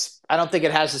think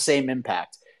it has the same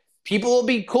impact. People will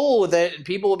be cool with it, and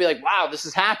people will be like, wow, this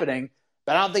is happening.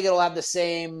 But I don't think it'll have the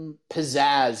same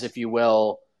pizzazz, if you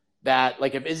will, that,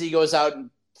 like, if Izzy goes out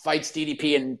and fights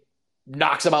DDP and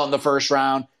knocks him out in the first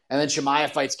round, and then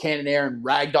Chimaev fights Cannonier and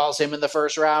ragdolls him in the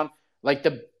first round, like,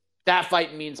 that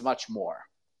fight means much more.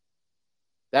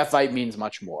 That fight means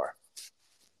much more.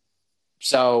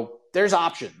 So there's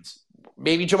options.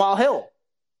 Maybe Jamal Hill.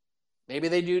 Maybe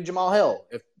they do Jamal Hill.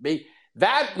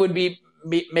 That would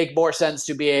make more sense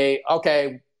to be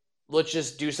okay, let's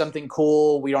just do something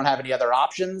cool. We don't have any other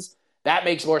options. That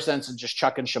makes more sense than just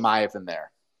chucking Chimaev in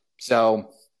there.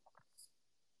 So,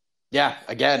 yeah,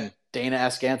 again,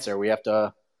 Dana-esque answer. We have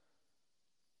to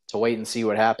wait and see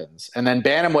what happens. And then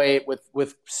bantamweight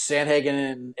with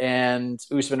Sandhagen and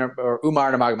Usman or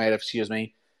Umar Nurmagomedov, excuse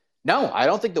me. No, I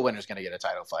don't think the winner's going to get a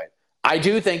title fight. I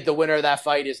do think the winner of that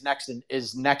fight is next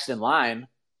in line.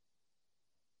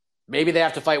 Maybe they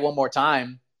have to fight one more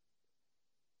time,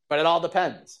 but it all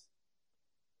depends.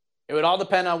 It would all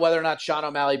depend on whether or not Sean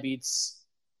O'Malley beats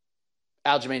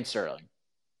Aljamain Sterling.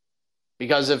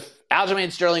 Because if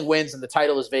Aljamain Sterling wins and the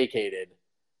title is vacated,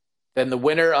 then the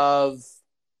winner of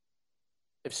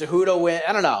if Cejudo wins,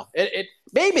 I don't know.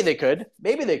 Maybe they could.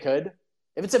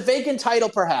 If it's a vacant title,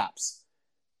 perhaps.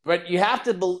 But you have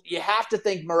to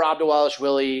think Merab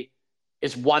Dvalishvili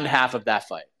is one half of that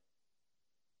fight.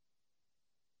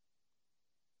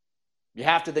 You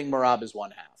have to think Merab is one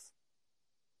half,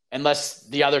 unless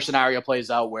the other scenario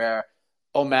plays out where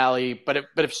O'Malley. But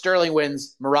if Sterling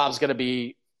wins, Merab's going to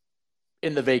be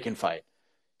in the vacant fight.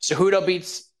 Cejudo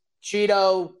beats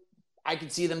Cheeto. I can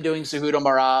see them doing Cejudo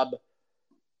Merab.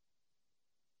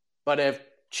 But if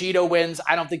Cheeto wins,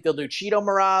 I don't think they'll do Cheeto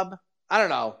Merab. I don't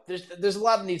know. There's a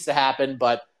lot that needs to happen,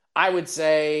 but I would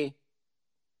say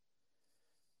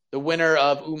the winner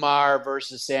of Umar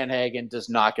versus Sandhagen does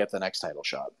not get the next title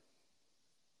shot.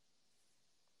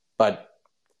 But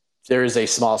there is a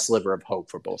small sliver of hope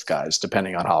for both guys,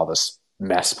 depending on how this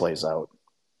mess plays out.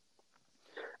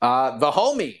 The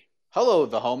homie. Hello,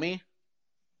 the homie.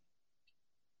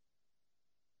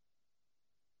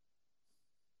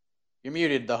 You're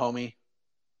muted, the homie.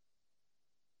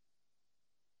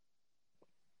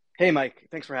 Hey, Mike.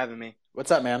 Thanks for having me.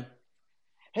 What's up, man?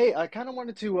 Hey, I kind of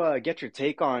wanted to get your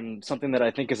take on something that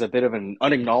I think is a bit of an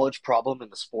unacknowledged problem in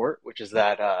the sport, which is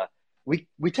that we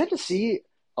tend to see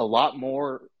a lot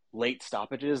more late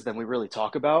stoppages than we really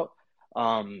talk about.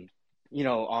 On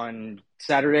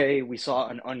Saturday, we saw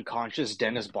an unconscious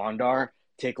Dennis Bondar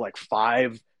take like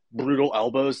 5 brutal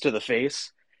elbows to the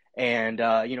face. And,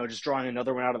 just drawing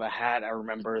another one out of the hat, I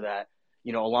remember that,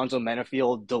 Alonzo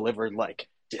Menafield delivered like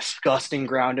disgusting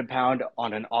ground and pound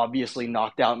on an obviously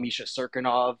knocked out Misha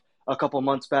Serkinov a couple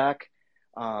months back.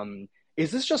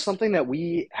 Is this just something that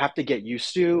we have to get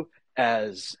used to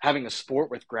as having a sport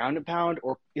with ground and pound,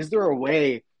 or is there a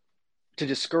way to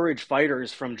discourage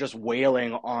fighters from just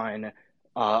wailing on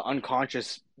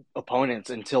unconscious opponents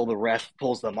until the ref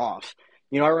pulls them off?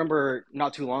 I remember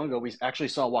not too long ago, we actually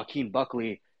saw Joaquin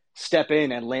Buckley step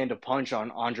in and land a punch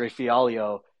on Andre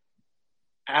Fialho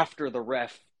after the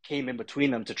ref came in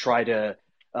between them to try to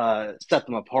set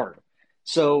them apart.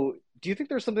 So do you think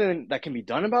there's something that can be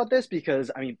done about this?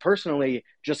 Because, personally,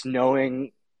 just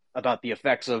knowing about the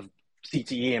effects of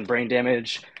CTE and brain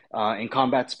damage in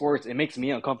combat sports, it makes me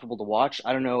uncomfortable to watch.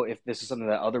 I don't know if this is something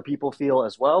that other people feel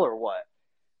as well or what.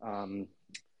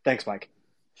 Thanks, Mike.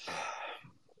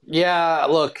 Yeah,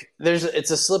 look,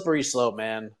 it's a slippery slope,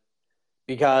 man,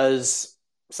 because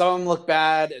some of them look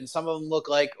bad and some of them look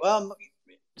like, well,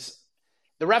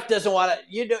 the ref doesn't want to,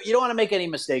 you don't want to make any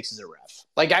mistakes as a ref.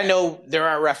 Like, I know there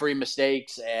are referee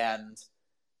mistakes, and,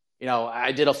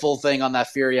 I did a full thing on that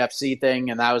Fury FC thing,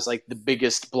 and that was like the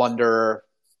biggest blunder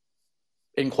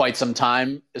in quite some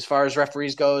time as far as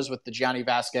referees goes with the Gianni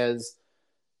Vasquez,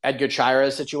 Edgar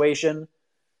Chaira situation.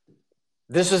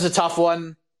 This was a tough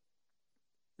one.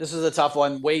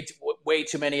 Way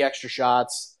too many extra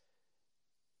shots.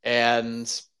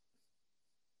 And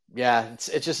yeah, it's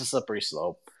just a slippery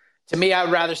slope. To me, I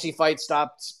would rather see fights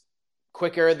stopped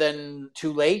quicker than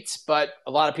too late, but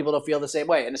a lot of people don't feel the same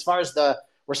way. And as far as the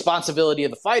responsibility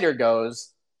of the fighter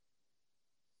goes,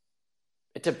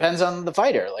 it depends on the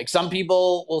fighter. Like, some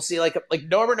people will see, like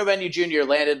Norbert Novenu Jr.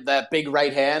 landed that big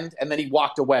right hand, and then he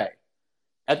walked away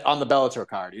on the Bellator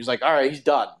card. He was like, all right, he's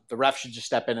done. The ref should just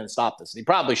step in and stop this. And he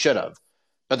probably should have.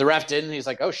 But the ref didn't. He's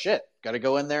like, oh, shit, got to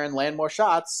go in there and land more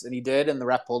shots. And he did, and the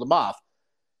ref pulled him off.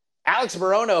 Alex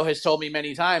Morono has told me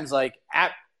many times, like,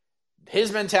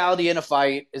 his mentality in a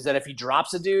fight is that if he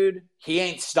drops a dude, he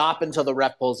ain't stopping until the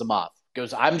ref pulls him off. He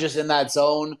goes, I'm just in that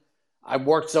zone. I've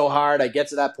worked so hard. I get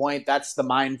to that point. That's the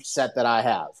mindset that I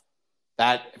have.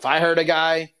 That if I hurt a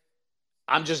guy,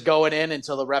 I'm just going in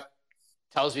until the ref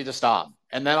tells me to stop,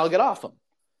 and then I'll get off him.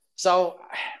 So,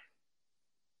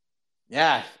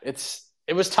 yeah,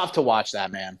 it was tough to watch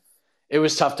that, man. It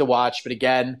was tough to watch. But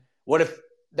again, what if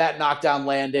that knockdown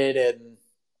landed and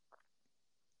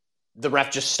the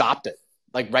ref just stopped it,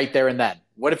 like right there and then?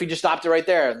 What if he just stopped it right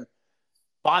there and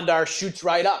Bondar shoots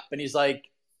right up and he's like,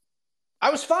 I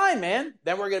was fine, man.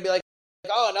 Then we're going to be like,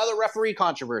 oh, another referee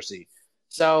controversy.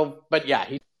 So, but yeah,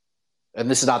 and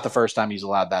this is not the first time he's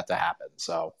allowed that to happen.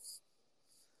 So,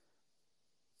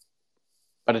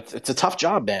 but it's a tough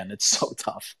job, man. It's so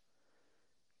tough.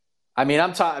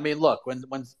 Look,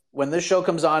 when this show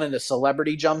comes on and a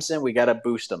celebrity jumps in, we got to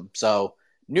boost them. So,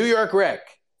 New York Rick,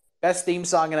 best theme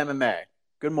song in MMA.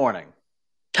 Good morning.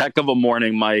 Heck of a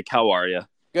morning, Mike. How are you?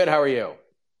 Good. How are you?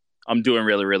 I'm doing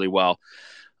really, really well.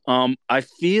 I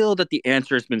feel that the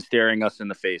answer has been staring us in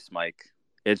the face, Mike.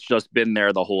 It's just been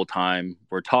there the whole time.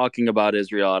 We're talking about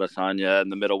Israel Adesanya in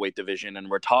the middleweight division, and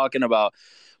we're talking about,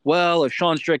 well, if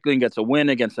Sean Strickland gets a win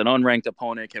against an unranked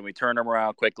opponent, can we turn him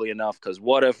around quickly enough? Because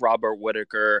what if Robert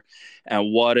Whittaker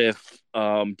and what if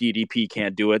DDP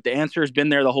can't do it? The answer has been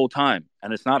there the whole time,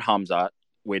 and it's not Hamzat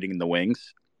waiting in the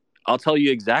wings. I'll tell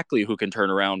you exactly who can turn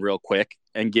around real quick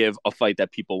and give a fight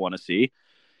that people want to see.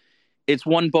 It's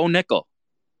one Bo Nickal.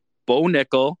 Bo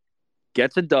Nickal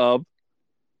gets a dub.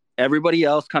 Everybody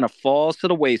else kind of falls to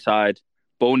the wayside.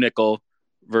 Bo Nickal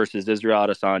versus Israel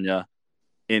Adesanya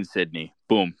in Sydney.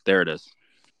 Boom. There it is.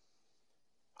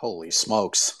 Holy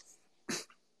smokes.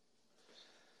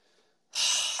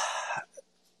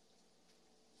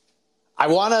 I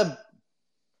want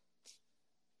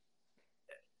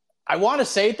to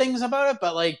say things about it,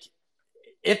 but like,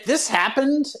 if this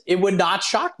happened, it would not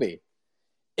shock me.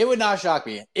 It would not shock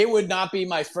me. It would not be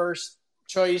my first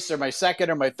choice or my second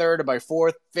or my third or my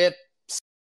fourth, fifth,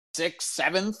 sixth,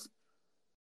 seventh.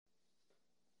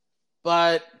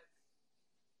 But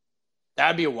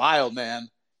that'd be wild, man.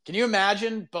 Can you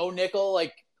imagine Bo Nickal,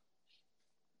 like,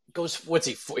 goes,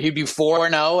 he'd be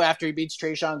 4-0 after he beats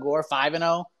Tresean Gore,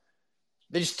 5-0.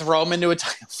 They just throw him into a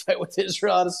title fight with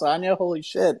Israel Adesanya. Holy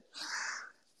shit.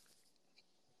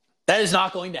 That is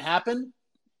not going to happen,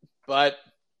 but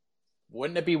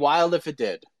wouldn't it be wild if it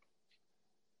did?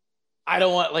 I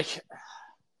don't want,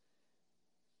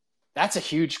 that's a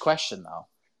huge question, though.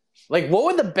 Like, what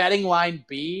would the betting line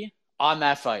be on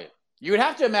that fight? You would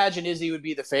have to imagine Izzy would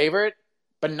be the favorite,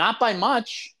 but not by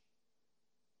much.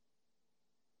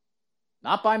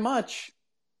 Not by much.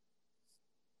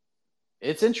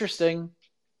 It's interesting.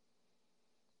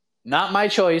 Not my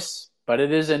choice, but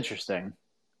it is interesting.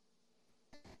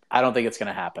 I don't think it's going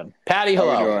to happen. Patty,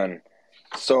 hello. How you doing?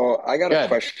 So I got Good. a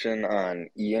question on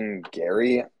Ian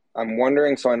Gary. I'm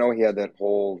wondering, so I know he had that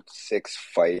whole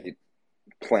 6-fight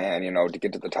plan, to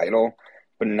get to the title.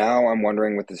 But now I'm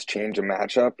wondering with this change of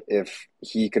matchup, if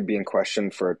he could be in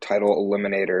question for a title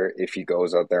eliminator if he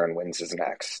goes out there and wins his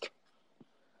next.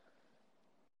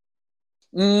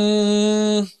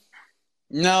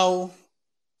 No,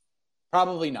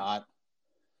 probably not.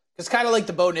 It's kind of like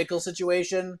the Bo Nickal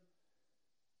situation.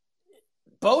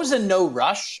 Bo's in no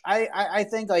rush. I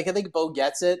think. I think Bo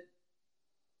gets it.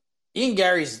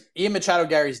 Ian Machado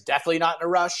Gary's definitely not in a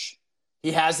rush.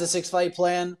 He has the 6-fight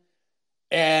plan.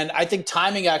 And I think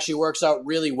timing actually works out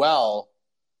really well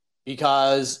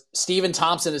because Stephen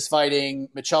Thompson is fighting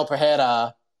Michel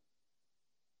Pereira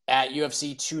at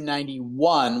UFC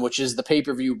 291, which is the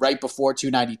pay-per-view right before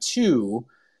 292.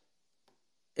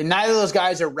 And neither of those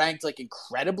guys are ranked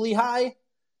incredibly high.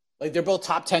 They're both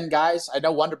top 10 guys. I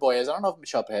know Wonderboy is. I don't know if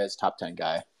Michel Pereira is top 10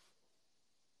 guy.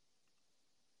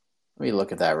 Let me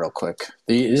look at that real quick.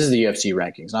 This is the UFC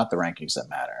rankings, not the rankings that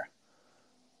matter.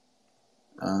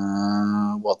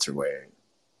 Welterweight.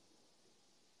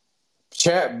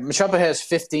 Michel Pereira has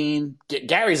 15.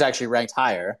 Gary's actually ranked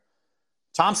higher.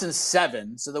 Thompson's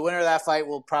 7, so the winner of that fight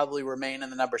will probably remain in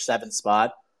the number 7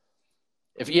 spot.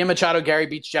 If Ian Machado Gary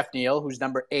beats Jeff Neal, who's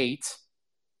number 8,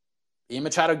 Ian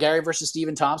Machado Gary versus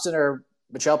Stephen Thompson or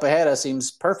Michel Pereira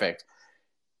seems perfect.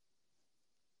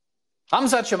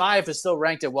 Khamzat Chimaev is still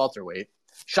ranked at welterweight.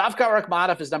 Shavkat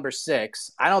Rakhmonov is number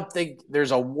 6. I don't think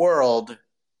there's a world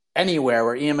anywhere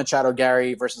where Ian Machado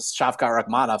Gary versus Shavkat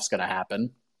Rakhmonov is going to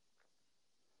happen.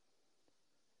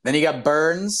 Then you got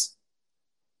Burns.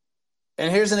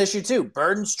 And here's an issue too.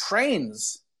 Burns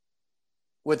trains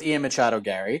with Ian Machado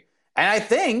Gary. And I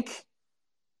think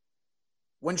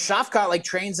when Shavkat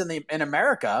trains in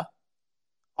America,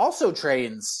 also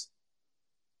trains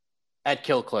at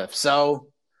Kill Cliff. So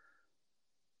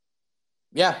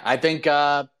yeah, I think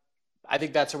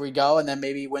that's where we go, and then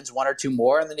maybe he wins 1 or 2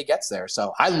 more, and then he gets there.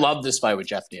 So I love this fight with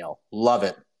Jeff Neal. Love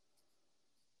it.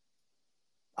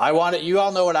 I wanted. You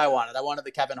all know what I wanted. I wanted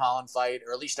the Kevin Holland fight,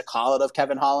 or at least a call-out of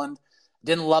Kevin Holland.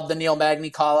 Didn't love the Neil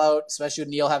Magny call-out, especially with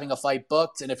Neil having a fight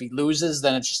booked, and if he loses,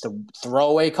 then it's just a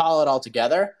throwaway call-out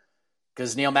altogether,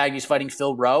 because Neil Magny's fighting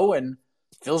Phil Rowe, and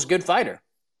Phil's a good fighter.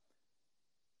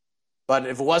 But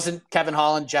if it wasn't Kevin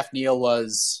Holland, Jeff Neal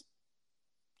was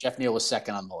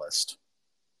second on the list.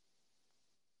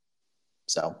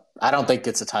 So I don't think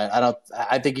it's a title.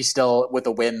 I think he's still with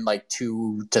a win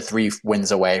 2 to 3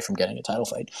 wins away from getting a title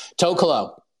fight.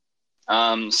 Tokalo.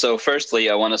 So firstly,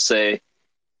 I want to say,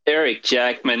 Eric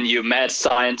Jackman, you mad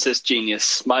scientist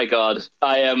genius. My God,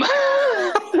 I am.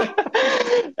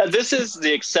 This is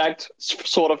the exact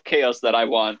sort of chaos that I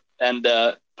want. And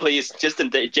please just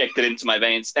inject it into my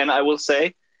veins. And I will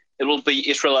say it will be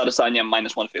Israel Adesanya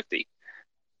minus 150.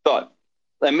 But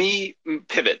let me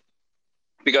pivot,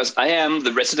 because I am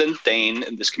the resident Dane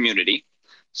in this community.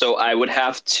 So I would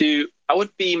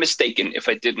be mistaken if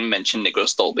I didn't mention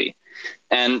Nicholas Stolby.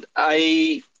 And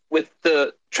with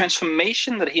the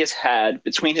transformation that he has had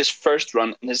between his first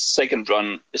run and his second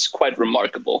run is quite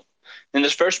remarkable. In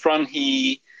his first run,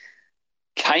 he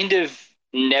kind of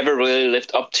never really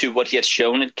lived up to what he had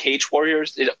shown in Cage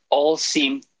Warriors. It all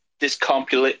seemed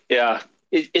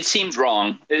it seemed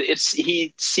wrong.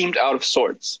 He seemed out of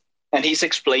sorts, and he's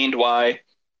explained why.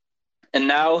 And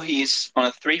now he's on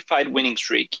a 3-fight winning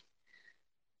streak.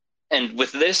 And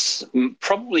with this,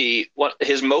 probably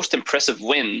his most impressive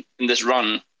win in this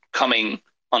run coming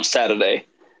on Saturday,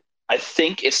 I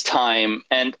think it's time.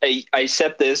 And I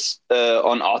said this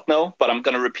on Otno, but I'm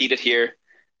going to repeat it here.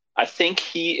 I think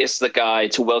he is the guy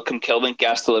to welcome Kelvin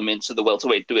Gastelum into the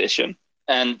welterweight division.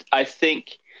 And I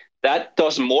think that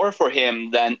does more for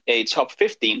him than a top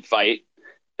 15 fight,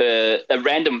 a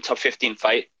random top 15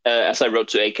 fight, as I wrote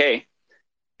to AK,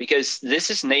 because this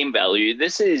is name value.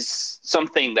 This is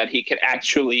something that he can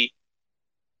actually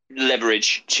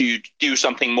leverage to do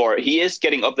something more. He is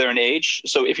getting up there in age,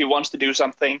 so if he wants to do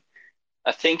something,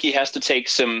 I think he has to take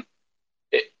the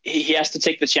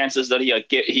chances that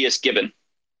he is given.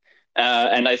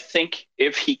 And I think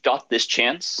if he got this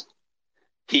chance,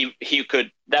 he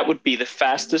could. That would be the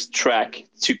fastest track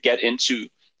to get into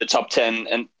the top 10.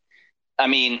 And I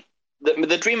mean,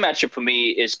 the dream matchup for me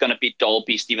is going to be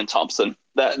Dolby Stephen Thompson.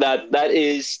 That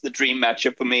is the dream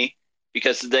matchup for me,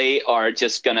 because they are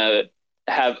just going to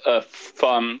have a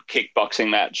fun kickboxing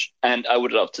match, and I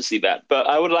would love to see that. But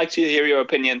I would like to hear your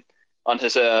opinion on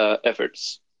his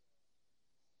efforts.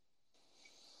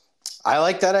 I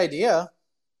like that idea.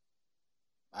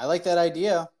 I like that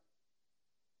idea.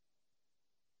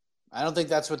 I don't think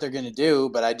that's what they're going to do,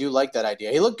 but I do like that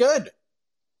idea. He looked good.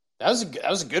 That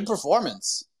was a good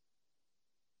performance.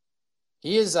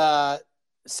 He is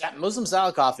Muslim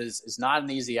Salikov is not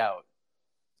an easy out.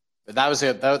 But that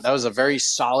was a very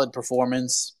solid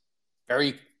performance.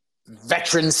 Very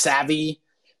veteran savvy.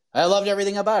 I loved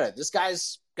everything about it. This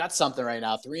guy's got something right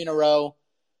now. 3 in a row.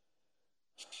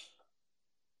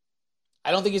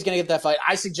 I don't think he's going to get that fight.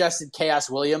 I suggested Chaos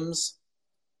Williams.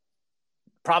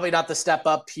 Probably not the step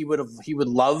up he would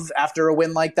love after a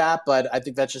win like that, but I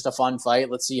think that's just a fun fight.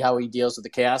 Let's see how he deals with the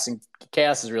Chaos, and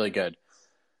Chaos is really good.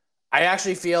 I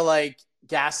actually feel like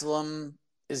Gastelum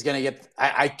is going to get –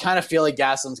 I kind of feel like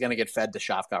Gastelum's going to get fed to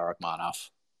Shavkat Rakhmonov.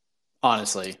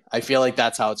 Honestly. I feel like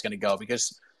that's how it's going to go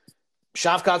because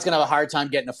Shavkat's going to have a hard time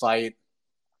getting a fight.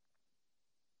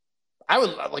 I would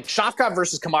 – like Shavkat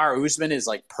versus Kamaru Usman is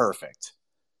like perfect.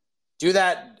 Do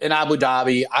that in Abu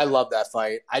Dhabi. I love that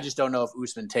fight. I just don't know if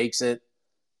Usman takes it.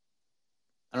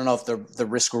 I don't know if the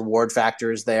risk-reward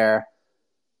factor is there.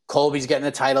 Colby's getting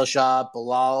a title shot.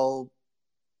 Bilal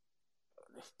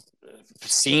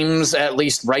seems, at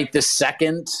least right this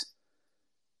second,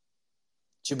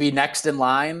 to be next in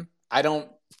line. I don't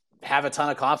have a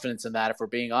ton of confidence in that, if we're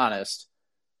being honest.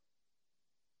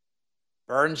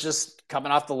 Burns just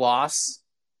coming off the loss.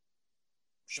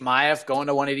 Shemaev going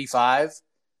to 185.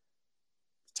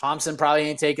 Thompson probably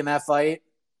ain't taking that fight.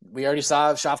 We already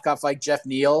saw Shavkat fight Jeff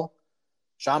Neal.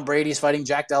 Sean Brady's fighting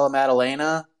Jack Della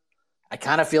Maddalena. I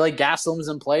kind of feel like Gastelum's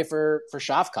in play for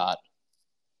Shavkat.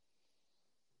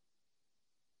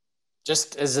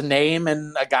 Just as a name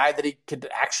and a guy that he could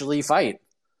actually fight.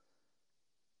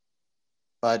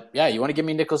 But, yeah, you want to give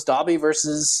me Nicholas Dalby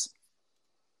versus...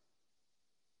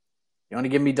 You want to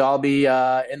give me Dalby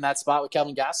in that spot with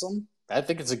Kelvin Gastelum? I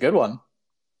think it's a good one.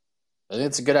 I think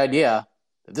it's a good idea.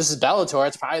 If this is Bellator,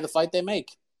 it's probably the fight they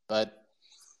make. But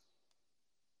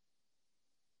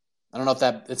I don't know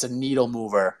if it's a needle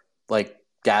mover like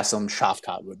Gastelum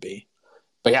Shavkat would be.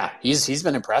 But yeah, he's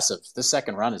been impressive. This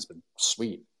second run has been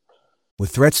sweet.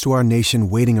 With threats to our nation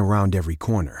waiting around every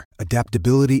corner,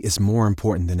 adaptability is more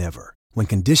important than ever. When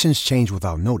conditions change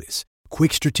without notice,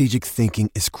 quick strategic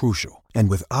thinking is crucial. And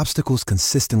with obstacles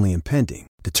consistently impending,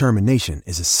 determination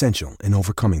is essential in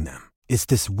overcoming them. It's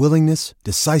this willingness,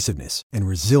 decisiveness, and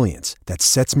resilience that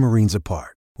sets Marines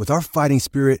apart. With our fighting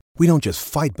spirit, we don't just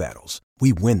fight battles,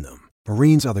 we win them.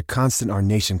 Marines are the constant our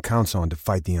nation counts on to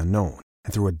fight the unknown.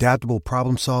 And through adaptable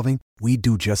problem solving, we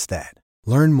do just that.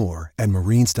 Learn more at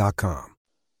marines.com.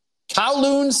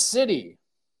 Kowloon City.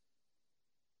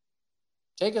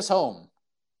 Take us home.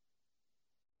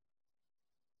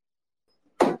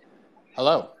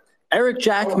 Hello. Eric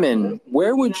Jackman,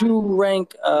 where would you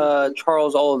rank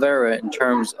Charles Oliveira in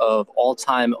terms of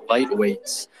all-time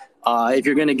lightweights? If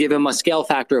you're going to give him a scale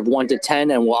factor of 1 to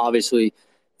 10, and we'll obviously,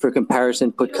 for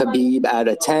comparison, put Khabib at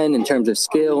a 10 in terms of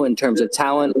skill, in terms of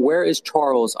talent, where is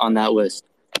Charles on that list?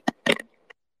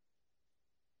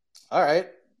 All right.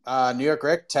 New York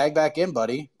Rick, tag back in,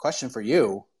 buddy. Question for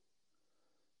you.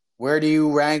 Where do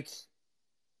you rank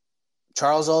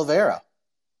Charles Oliveira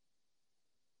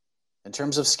in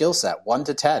terms of skill set, 1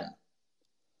 to 10?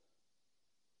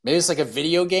 Maybe it's like a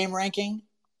video game ranking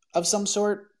of some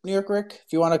sort, New York Rick,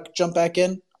 if you want to jump back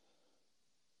in.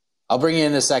 I'll bring you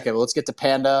in a second. But let's get to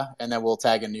Panda, and then we'll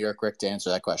tag in New York Rick to answer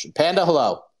that question. Panda,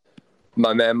 hello.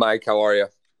 My man, Mike, how are you?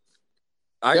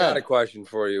 I Good. got a question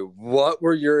for you. What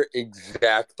were your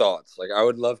exact thoughts? Like, I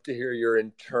would love to hear your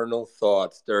internal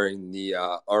thoughts during the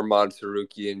Arman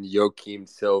Sarukian, Joaquim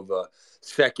Silva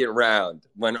second round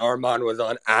when Arman was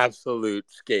on absolute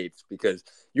skates, because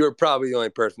you were probably the only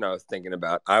person I was thinking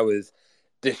about. I was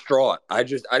distraught. I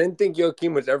didn't think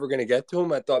Joaquim was ever going to get to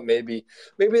him. I thought maybe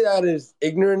that is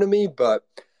ignorant of me, but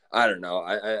I don't know.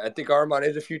 I think Arman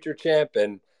is a future champ,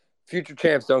 and future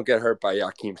champs don't get hurt by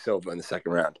Joaquim Silva in the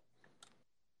second round.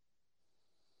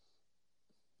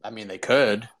 I mean, they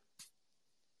could.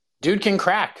 Dude can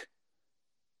crack.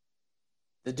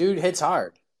 The dude hits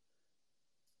hard.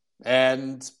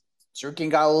 And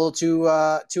Sarukian got a little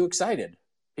too excited.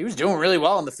 He was doing really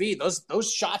well on the feet.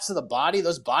 Those shots to the body,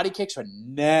 those body kicks were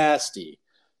nasty.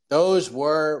 Those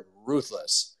were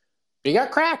ruthless. But he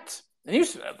got cracked. And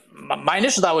my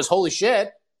initial thought was, holy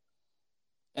shit.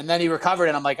 And then he recovered,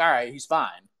 and I'm like, all right, he's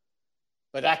fine.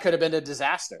 But that could have been a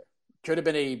disaster. Could have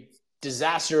been a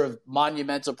disaster of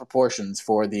monumental proportions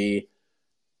for the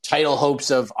title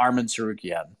hopes of Arman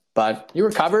Sarukian. But he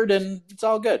recovered, and it's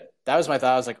all good. That was my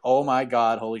thought. I was like, oh my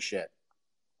God, holy shit.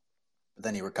 But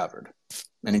then he recovered.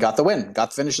 And he got the win. Got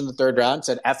the finish in the third round.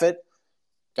 Said, F it.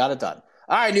 Got it done.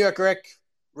 All right, New York Rick.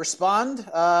 respond.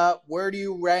 Where do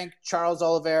you rank Charles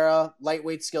Oliveira,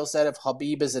 lightweight skill set? If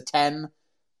Habib is a 10,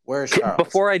 where's Charles?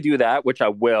 Before I do that, which I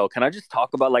will, can I just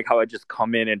talk about like how I just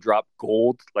come in and drop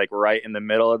gold like right in the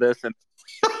middle of this and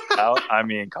out? I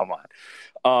mean, come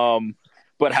on.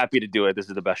 But happy to do it. This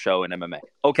is the best show in MMA.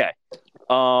 Okay.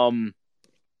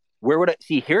 Where would I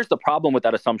see? Here's the problem with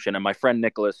that assumption. And my friend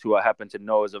Nicholas, who I happen to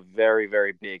know is a very,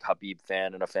 very big Habib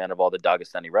fan and a fan of all the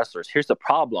Dagestani wrestlers. Here's the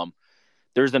problem.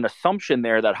 There's an assumption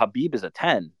there that Habib is a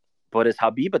 10. But is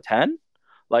Habib a 10?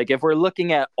 Like, if we're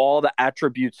looking at all the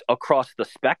attributes across the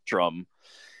spectrum,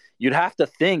 you'd have to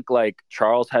think like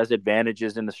Charles has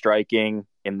advantages in the striking,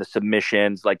 in the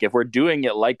submissions. Like if we're doing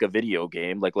it like a video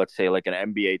game, like let's say like an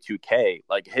NBA 2K,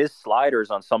 like his sliders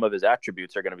on some of his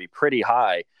attributes are going to be pretty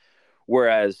high.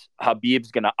 Whereas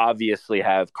Habib's going to obviously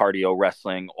have cardio,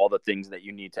 wrestling, all the things that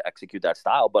you need to execute that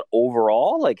style. But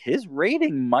overall, like his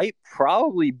rating might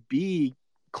probably be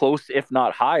close, if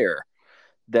not higher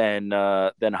than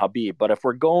Habib. But if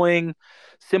we're going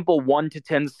simple 1 to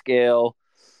 10 scale,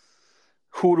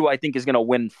 who do I think is going to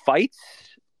win fights?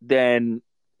 Then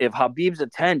if Habib's a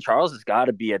 10, Charles has got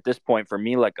to be at this point for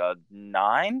me like a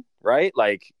 9, right?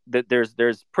 Like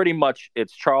there's pretty much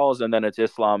it's Charles and then it's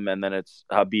Islam and then it's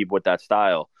Habib with that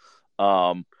style.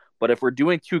 But if we're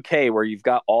doing 2K where you've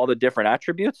got all the different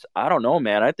attributes, I don't know,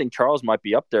 man. I think Charles might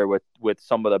be up there with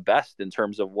some of the best in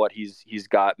terms of what he's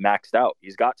got maxed out.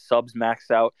 He's got subs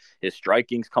maxed out. His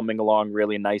striking's coming along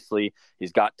really nicely.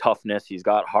 He's got toughness. He's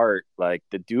got heart. Like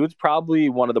the dude's probably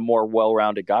one of the more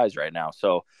well-rounded guys right now.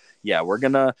 So yeah, we're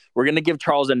gonna give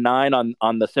Charles a 9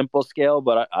 on the simple scale,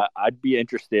 but I'd be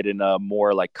interested in a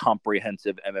more like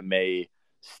comprehensive MMA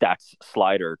stats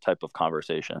slider type of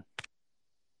conversation.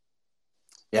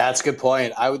 Yeah, that's a good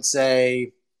point. I would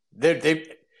say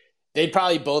they'd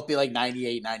probably both be like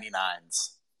 98,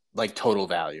 99s, like total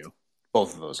value,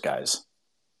 both of those guys.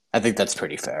 I think that's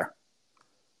pretty fair.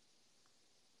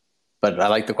 But I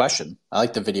like the question. I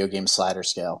like the video game slider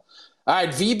scale. All right,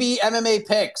 VB MMA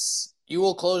picks. You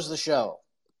will close the show.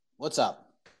 What's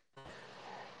up?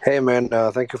 Hey, man.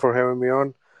 Thank you for having me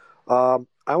on.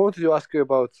 I wanted to ask you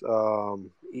about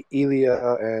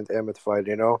Ilya and Emmett fight,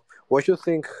 What do you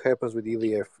think happens with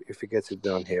Ilya if he gets it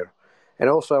done here? And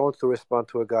also, I want to respond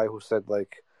to a guy who said,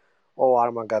 like, oh,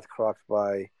 Arman got cracked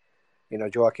by,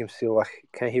 Joaquim Silva.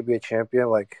 Can he be a champion?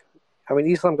 Like, I mean,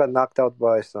 Islam got knocked out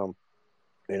by some,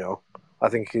 I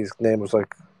think his name was,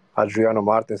 like, Adriano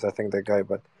Martins, I think that guy.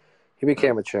 But he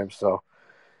became a champ, so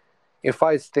in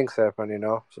fights, things happen,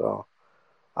 So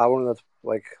I will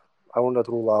not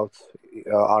rule out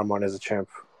Arman as a champ,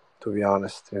 to be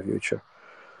honest, in the future.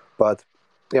 But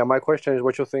yeah, my question is,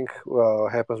 what you think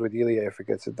happens with Ilya if he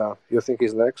gets it done? You think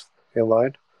he's next in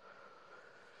line?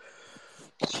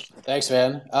 Thanks,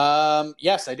 man.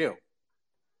 Yes, I do.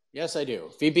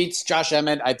 If he beats Josh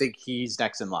Emmett, I think he's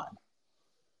next in line.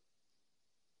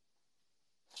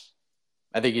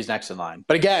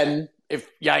 But again, if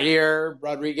Yair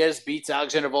Rodriguez beats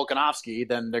Alexander Volkanovski,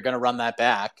 then they're going to run that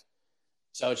back.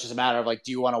 So it's just a matter of, like,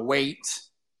 do you want to wait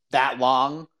that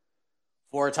long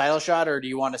for a title shot or do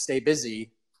you want to stay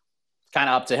busy? It's kind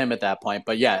of up to him at that point.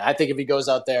 But, yeah, I think if he goes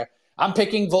out there, I'm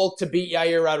picking Volk to beat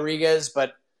Yair Rodriguez,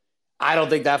 but I don't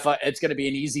think that it's going to be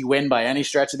an easy win by any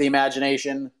stretch of the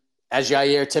imagination. As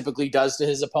Yair typically does to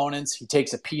his opponents, he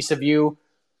takes a piece of you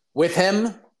with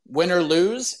him, win or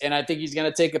lose, and I think he's going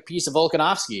to take a piece of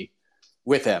Volkanovski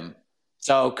with him.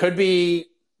 So could be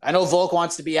 – I know Volk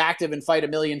wants to be active and fight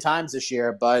 1,000,000 times this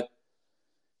year, but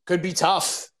could be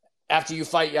tough after you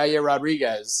fight Yair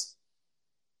Rodriguez.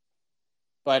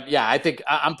 But, yeah, I think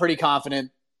I'm pretty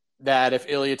confident that if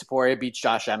Ilia Topuria beats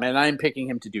Josh Emmett, and I'm picking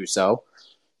him to do so.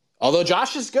 Although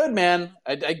Josh is good, man.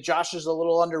 I think Josh is a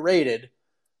little underrated.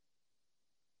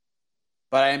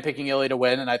 But I am picking Ilia to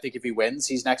win, and I think if he wins,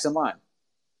 he's next in line.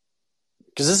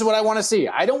 Because this is what I want to see.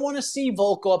 I don't want to see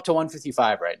Volk go up to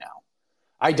 155 right now.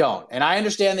 I don't. And I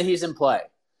understand that he's in play.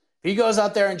 If he goes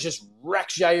out there and just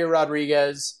wrecks Yair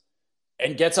Rodriguez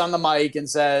and gets on the mic and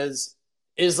says,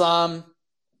 Islam,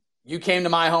 you came to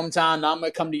my hometown, now I'm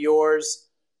going to come to yours.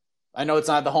 I know it's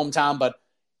not the hometown, but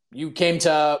you came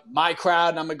to my crowd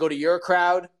and I'm going to go to your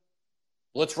crowd.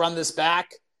 Let's run this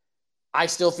back. I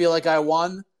still feel like I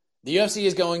won. The UFC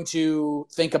is going to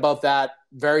think about that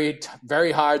very,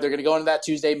 very hard. They're going to go into that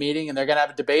Tuesday meeting and they're going to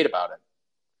have a debate about it.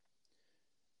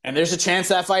 And there's a chance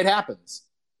that fight happens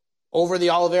over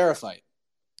the Oliveira fight.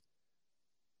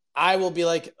 I will be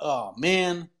like, oh,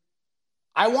 man,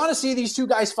 I want to see these two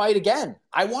guys fight again.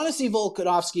 I want to see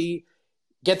Volkanovski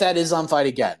get that Islam fight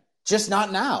again. Just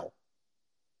not now.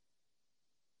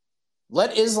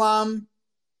 Let Islam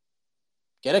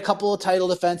get a couple of title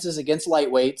defenses against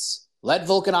lightweights. Let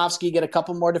Volkanovski get a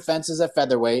couple more defenses at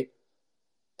featherweight.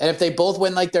 And if they both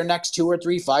win like their next 2 or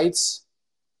 3 fights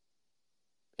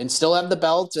and still have the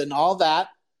belt and all that,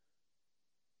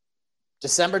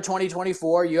 December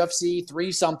 2024, UFC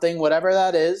 3-something, whatever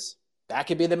that is, that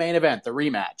could be the main event, the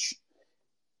rematch.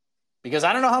 Because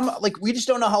I don't know we just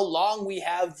don't know how long we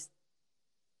have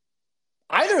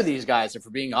either of these guys, if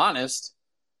we're being honest.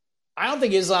 I don't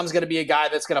think Islam's going to be a guy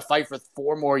that's going to fight for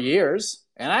 4 more years.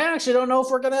 And I actually don't know if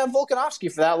we're going to have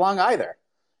Volkanovski for that long either.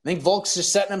 I think Volk's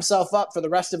just setting himself up for the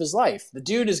rest of his life. The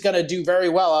dude is going to do very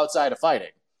well outside of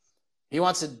fighting. He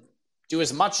wants to do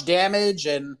as much damage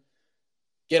and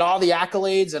get all the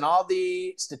accolades and all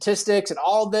the statistics and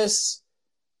all these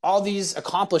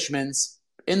accomplishments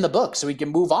in the book so he can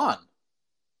move on.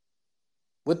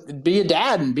 Be a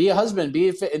dad and be a husband,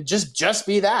 just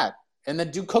be that. And then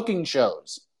do cooking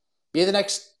shows. Be the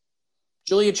next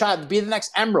Julia Child, be the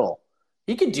next Emerald.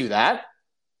 He could do that.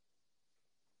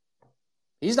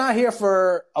 He's not here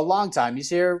for a long time. He's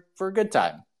here for a good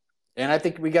time. And I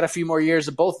think we got a few more years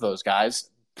of both of those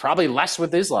guys. Probably less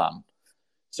with Islam.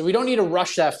 So we don't need to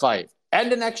rush that fight.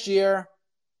 End of next year,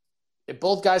 if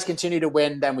both guys continue to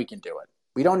win, then we can do it.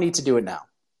 We don't need to do it now.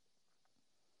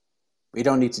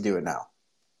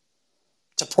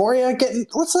 Topuria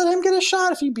let's let him get a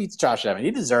shot if he beats Josh Emmett.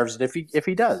 He deserves it if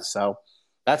he does. So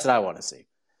that's what I want to see.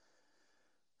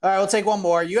 All right, we'll take one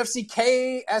more. UFC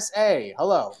KSA.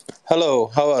 Hello. Hello,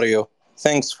 how are you?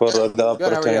 Thanks for the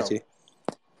Good, opportunity.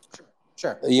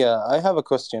 Sure. Yeah, I have a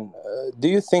question. Do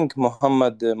you think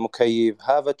Muhammad Mukayev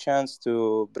have a chance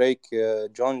to break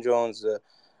John Jones'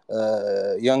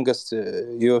 youngest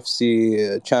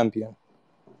UFC champion?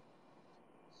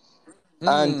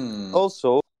 And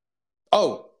also...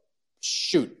 Oh,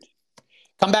 shoot.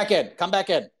 Come back in.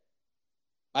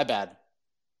 My bad.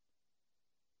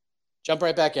 Jump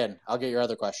right back in. I'll get your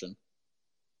other question.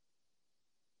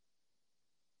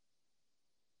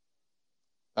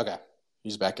 Okay.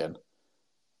 He's back in.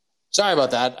 Sorry about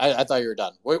that. I thought you were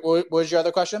done. What was your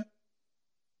other question? I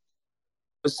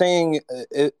was saying,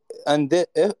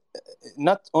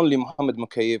 not only Muhammad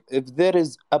Mukayev, if there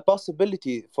is a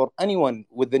possibility for anyone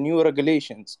with the new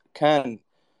regulations can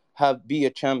be a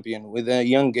champion with a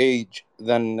young age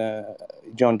than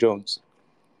John Jones.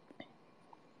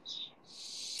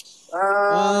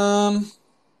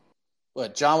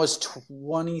 What? John was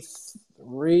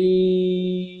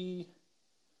 23.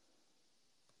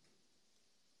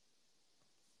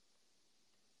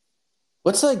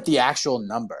 What's the actual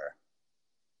number?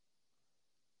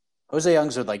 Jose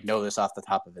Youngs would know this off the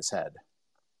top of his head.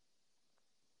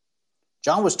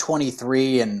 John was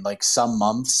 23 in some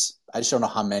months. I just don't know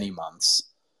how many months.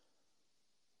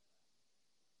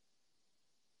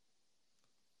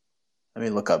 Let me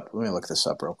look this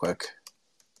up real quick.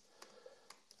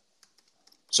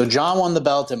 So John won the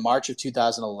belt in March of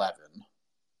 2011.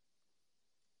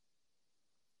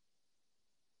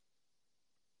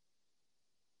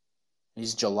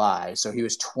 He's July. So he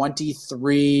was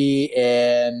 23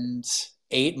 and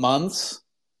 8 months,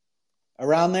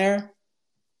 around there.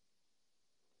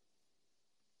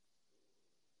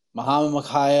 Muhammad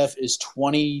Mukayev is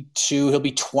 22. He'll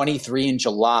be 23 in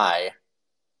July.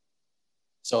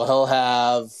 So he'll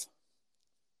have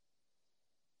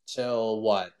till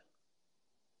what?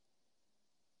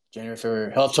 January,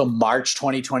 February. He'll have till March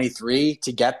 2023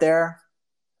 to get there.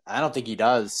 I don't think he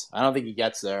does. I don't think he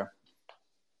gets there.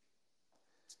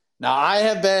 Now,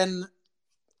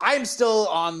 I'm still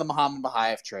on the Muhammad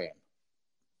Mukayev train.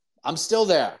 I'm still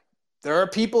there. There are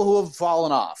people who have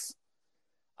fallen off.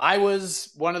 I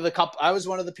was one of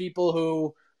the people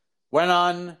who went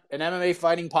on an MMA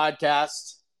fighting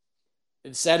podcast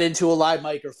and said into a live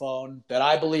microphone that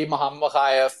I believe Muhammad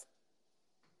Mukayev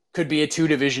could be a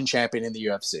 2-division champion in the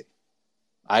UFC.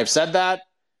 I've said that.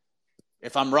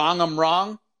 If I'm wrong, I'm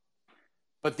wrong.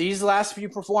 But these last few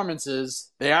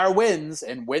performances, they are wins,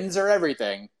 and wins are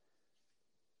everything.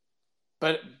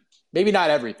 But maybe not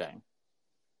everything.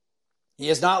 He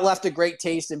has not left a great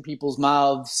taste in people's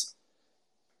mouths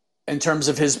in terms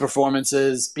of his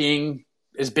performances, being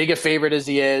as big a favorite as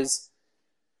he is.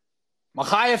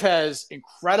 Mukayev has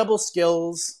incredible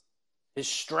skills. His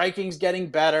striking's getting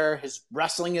better. His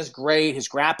wrestling is great. His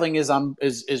grappling is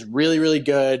really, really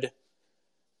good.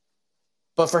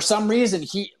 But for some reason,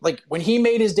 when he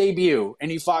made his debut and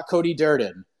he fought Cody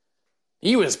Durden,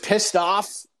 he was pissed off.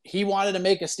 He wanted to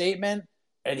make a statement,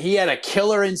 and he had a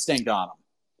killer instinct on him.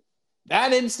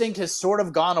 That instinct has sort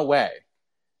of gone away.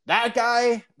 That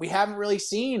guy we haven't really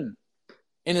seen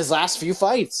in his last few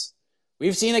fights.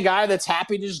 We've seen a guy that's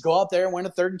happy to just go out there and win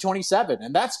a 30-27,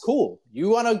 and that's cool. You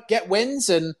want to get wins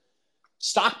and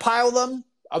stockpile them?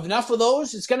 enough of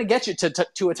those, it's going to get you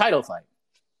to a title fight.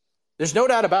 There's no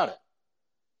doubt about it.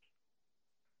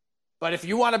 But if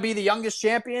you want to be the youngest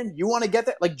champion, you want to get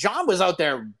there. Like, John was out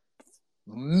there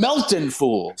melting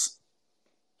fools.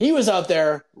 He was out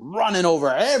there running over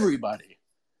everybody.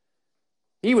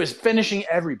 He was finishing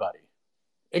everybody.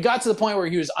 It got to the point where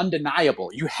he was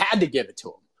undeniable. You had to give it to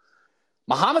him.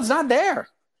 Muhammad's not there.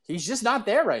 He's just not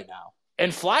there right now.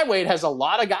 And flyweight has a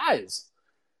lot of guys.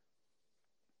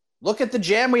 Look at the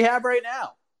jam we have right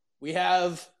now. We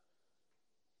have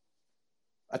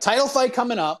a title fight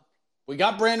coming up. We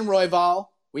got Brandon Royval.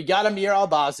 We got Amir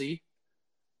Albazi.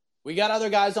 We got other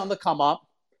guys on the come up.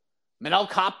 Manel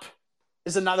Kape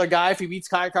is another guy. If he beats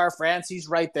Kai France, he's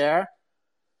right there.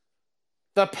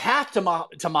 The path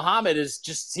to Muhammad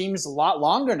just seems a lot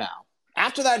longer now.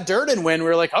 After that Durden win, we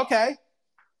were like, okay,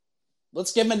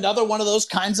 let's give him another one of those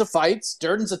kinds of fights.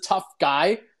 Durden's a tough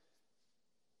guy.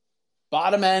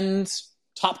 Bottom end,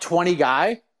 top 20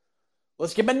 guy.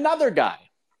 Let's give him another guy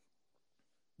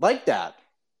like that.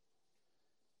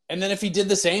 And then if he did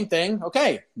the same thing,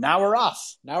 okay, now we're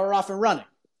off. Now we're off and running.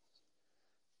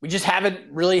 We just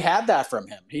haven't really had that from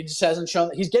him. He just hasn't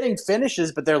shown. He's getting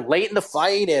finishes, but they're late in the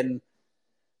fight, and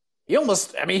he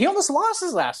almost lost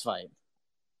his last fight.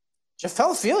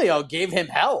 Jafel Filio gave him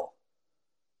hell.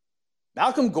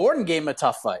 Malcolm Gordon gave him a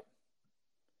tough fight.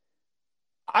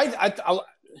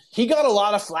 He got a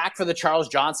lot of flack for the Charles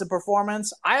Johnson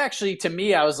performance. I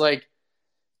was like,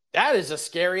 that is a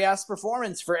scary-ass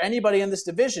performance for anybody in this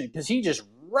division because he just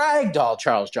ragdolled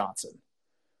Charles Johnson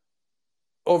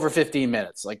over 15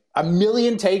 minutes. Like, a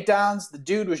million takedowns. The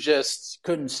dude was just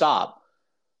couldn't stop.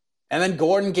 And then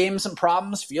Gordon gave him some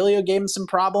problems. Filio gave him some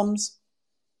problems.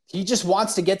 He just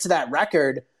wants to get to that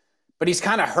record, but he's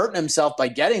kind of hurting himself by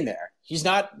getting there. He's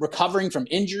not recovering from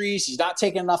injuries. He's not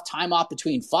taking enough time off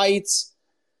between fights.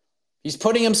 He's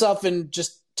putting himself in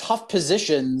just tough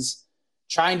positions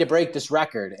trying to break this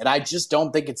record, and I just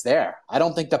don't think it's there. I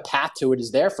don't think the path to it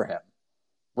is there for him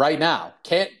right now.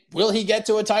 Will he get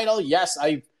to a title? Yes,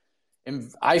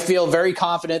 I feel very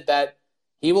confident that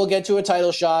he will get to a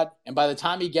title shot, and by the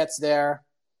time he gets there,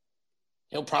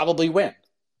 he'll probably win.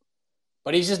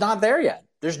 But he's just not there yet.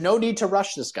 There's no need to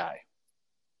rush this guy.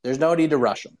 There's no need to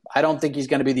rush him. I don't think he's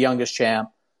going to be the youngest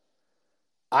champ.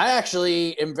 I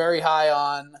actually am very high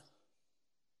on,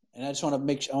 and I just want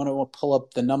to pull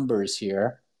up the numbers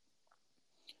here.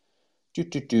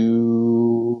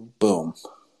 Boom.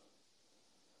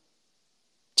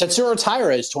 Tetsuro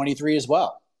Taira is 23 as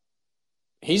well.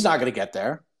 He's not going to get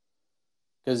there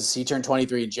because he turned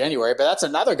 23 in January, but that's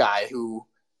another guy who,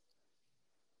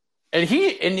 and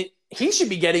he should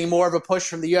be getting more of a push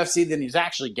from the UFC than he's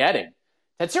actually getting.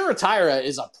 Tetsuro Taira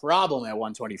is a problem at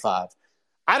 125.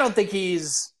 I think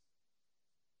he's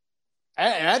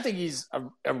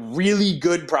a really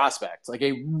good prospect, like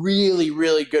a really,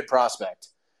 really good prospect.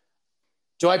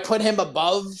 Do I put him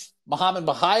above Muhammad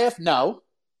Mokaev? No.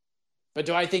 But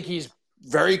do I think he's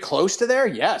very close to there?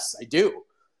 Yes, I do.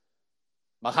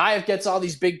 Mokaev gets all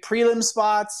these big prelim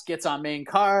spots, gets on main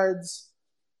cards,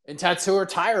 and Tetsuro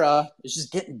Taira is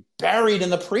just getting buried in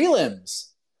the prelims.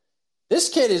 This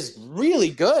kid is really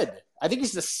good. I think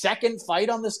he's the second fight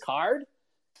on this card.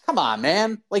 Come on,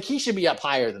 man. Like, he should be up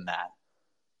higher than that.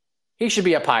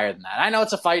 I know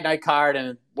it's a fight night card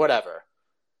and whatever.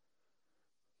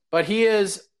 But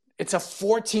it's a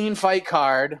 14-fight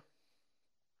card,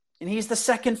 and he's the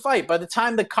second fight. By the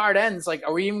time the card ends, like,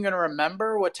 are we even going to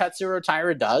remember what Tetsuro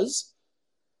Taira does?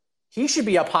 He should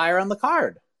be up higher on the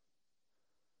card.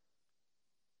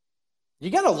 You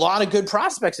got a lot of good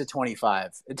prospects at 25.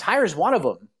 And Taira's one of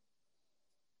them.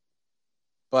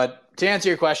 But to answer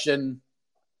your question,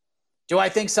 do I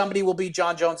think somebody will beat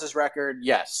John Jones's record?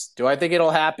 Yes. Do I think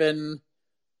it'll happen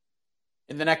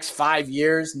in the next 5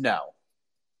 years? No.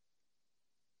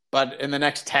 But in the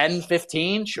next 10,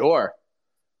 15? Sure.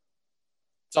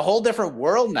 It's a whole different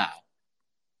world now.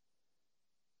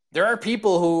 There are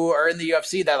people who are in the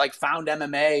UFC that found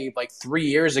MMA 3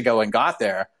 years ago and got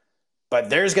there. But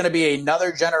there's going to be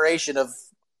another generation of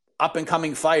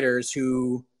up-and-coming fighters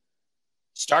who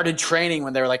started training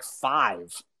when they were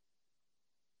 5.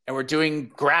 And were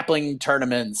doing grappling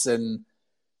tournaments and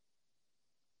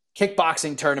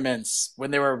kickboxing tournaments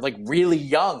when they were really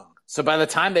young. So by the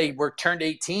time they were turned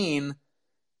 18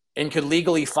 and could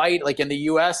legally fight in the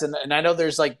US, and I know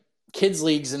there's kids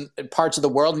leagues in parts of the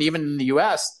world and even in the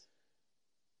US,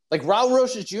 Raul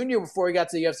Rocha Jr. before he got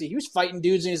to the UFC, he was fighting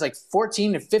dudes and he was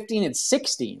 14 and 15 and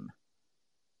 16.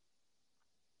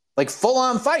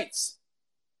 Full-on fights.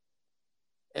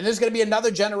 And there's going to be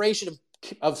another generation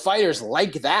of fighters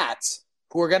like that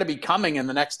who are going to be coming in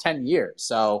the next 10 years.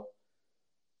 So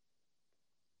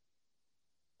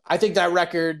I think that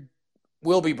record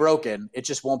will be broken. It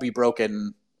just won't be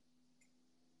broken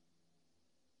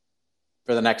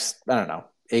for the next,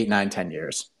 8, 9, 10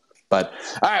 years. But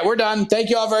all right, we're done. Thank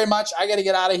you all very much. I got to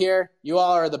get out of here. You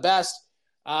all are the best.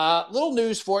 Little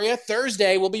news for you.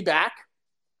 Thursday, we'll be back,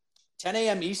 10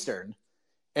 a.m. Eastern.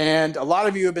 And a lot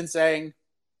of you have been saying,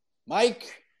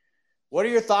 Mike, what are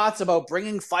your thoughts about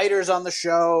bringing fighters on the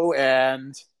show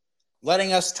and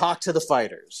letting us talk to the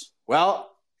fighters? Well,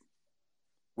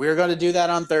 we're going to do that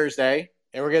on Thursday,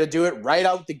 and we're going to do it right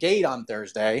out the gate on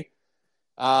Thursday.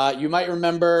 You might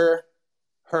remember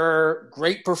her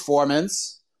great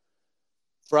performance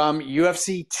from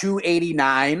UFC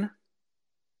 289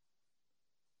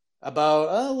 about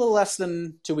a little less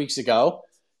than 2 weeks ago.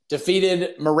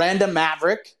 Defeated Miranda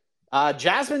Maverick.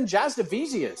 Jasmine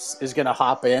Jasdavizius is going to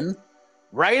hop in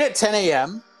right at 10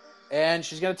 a.m., and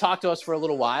she's going to talk to us for a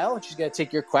little while. She's going to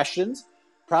take your questions.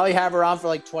 Probably have her on for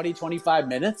like 20, 25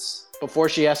 minutes before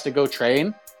she has to go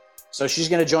train. So she's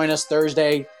going to join us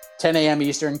Thursday, 10 a.m.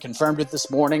 Eastern, confirmed it this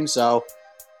morning. So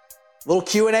a little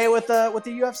Q&A with the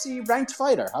UFC ranked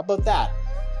fighter. How about that?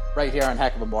 Right here on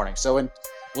Heck of a Morning. So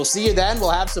we'll see you then.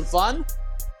 We'll have some fun.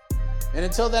 And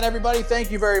until then, everybody,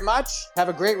 thank you very much. Have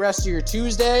a great rest of your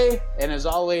Tuesday. And as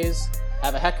always,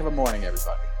 have a heck of a morning,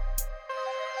 everybody.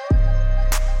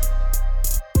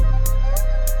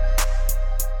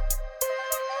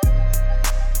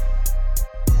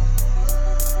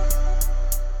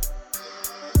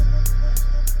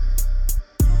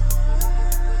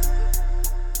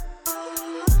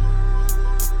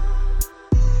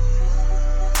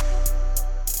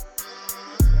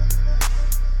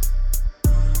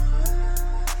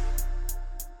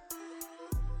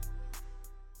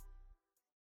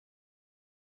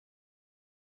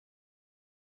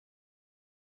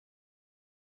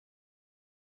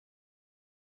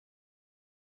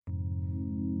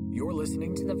 You're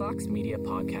listening to the Vox Media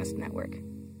Podcast Network.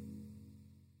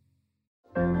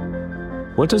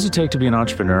 What does it take to be an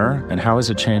entrepreneur, and how is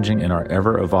it changing in our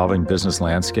ever-evolving business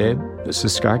landscape? This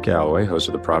is Scott Galloway, host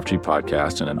of the Prop G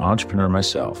Podcast and an entrepreneur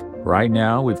myself. Right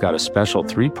now, we've got a special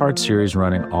 3-part series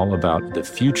running all about the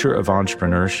future of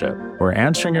entrepreneurship. We're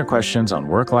answering your questions on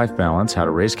work-life balance, how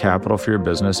to raise capital for your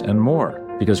business, and more.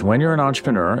 Because when you're an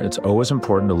entrepreneur, it's always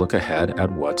important to look ahead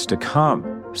at what's to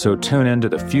come. So tune in to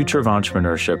the Future of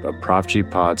Entrepreneurship, a Prop G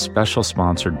Pod special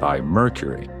sponsored by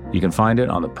Mercury. You can find it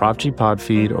on the Prop G Pod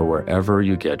feed or wherever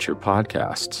you get your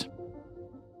podcasts.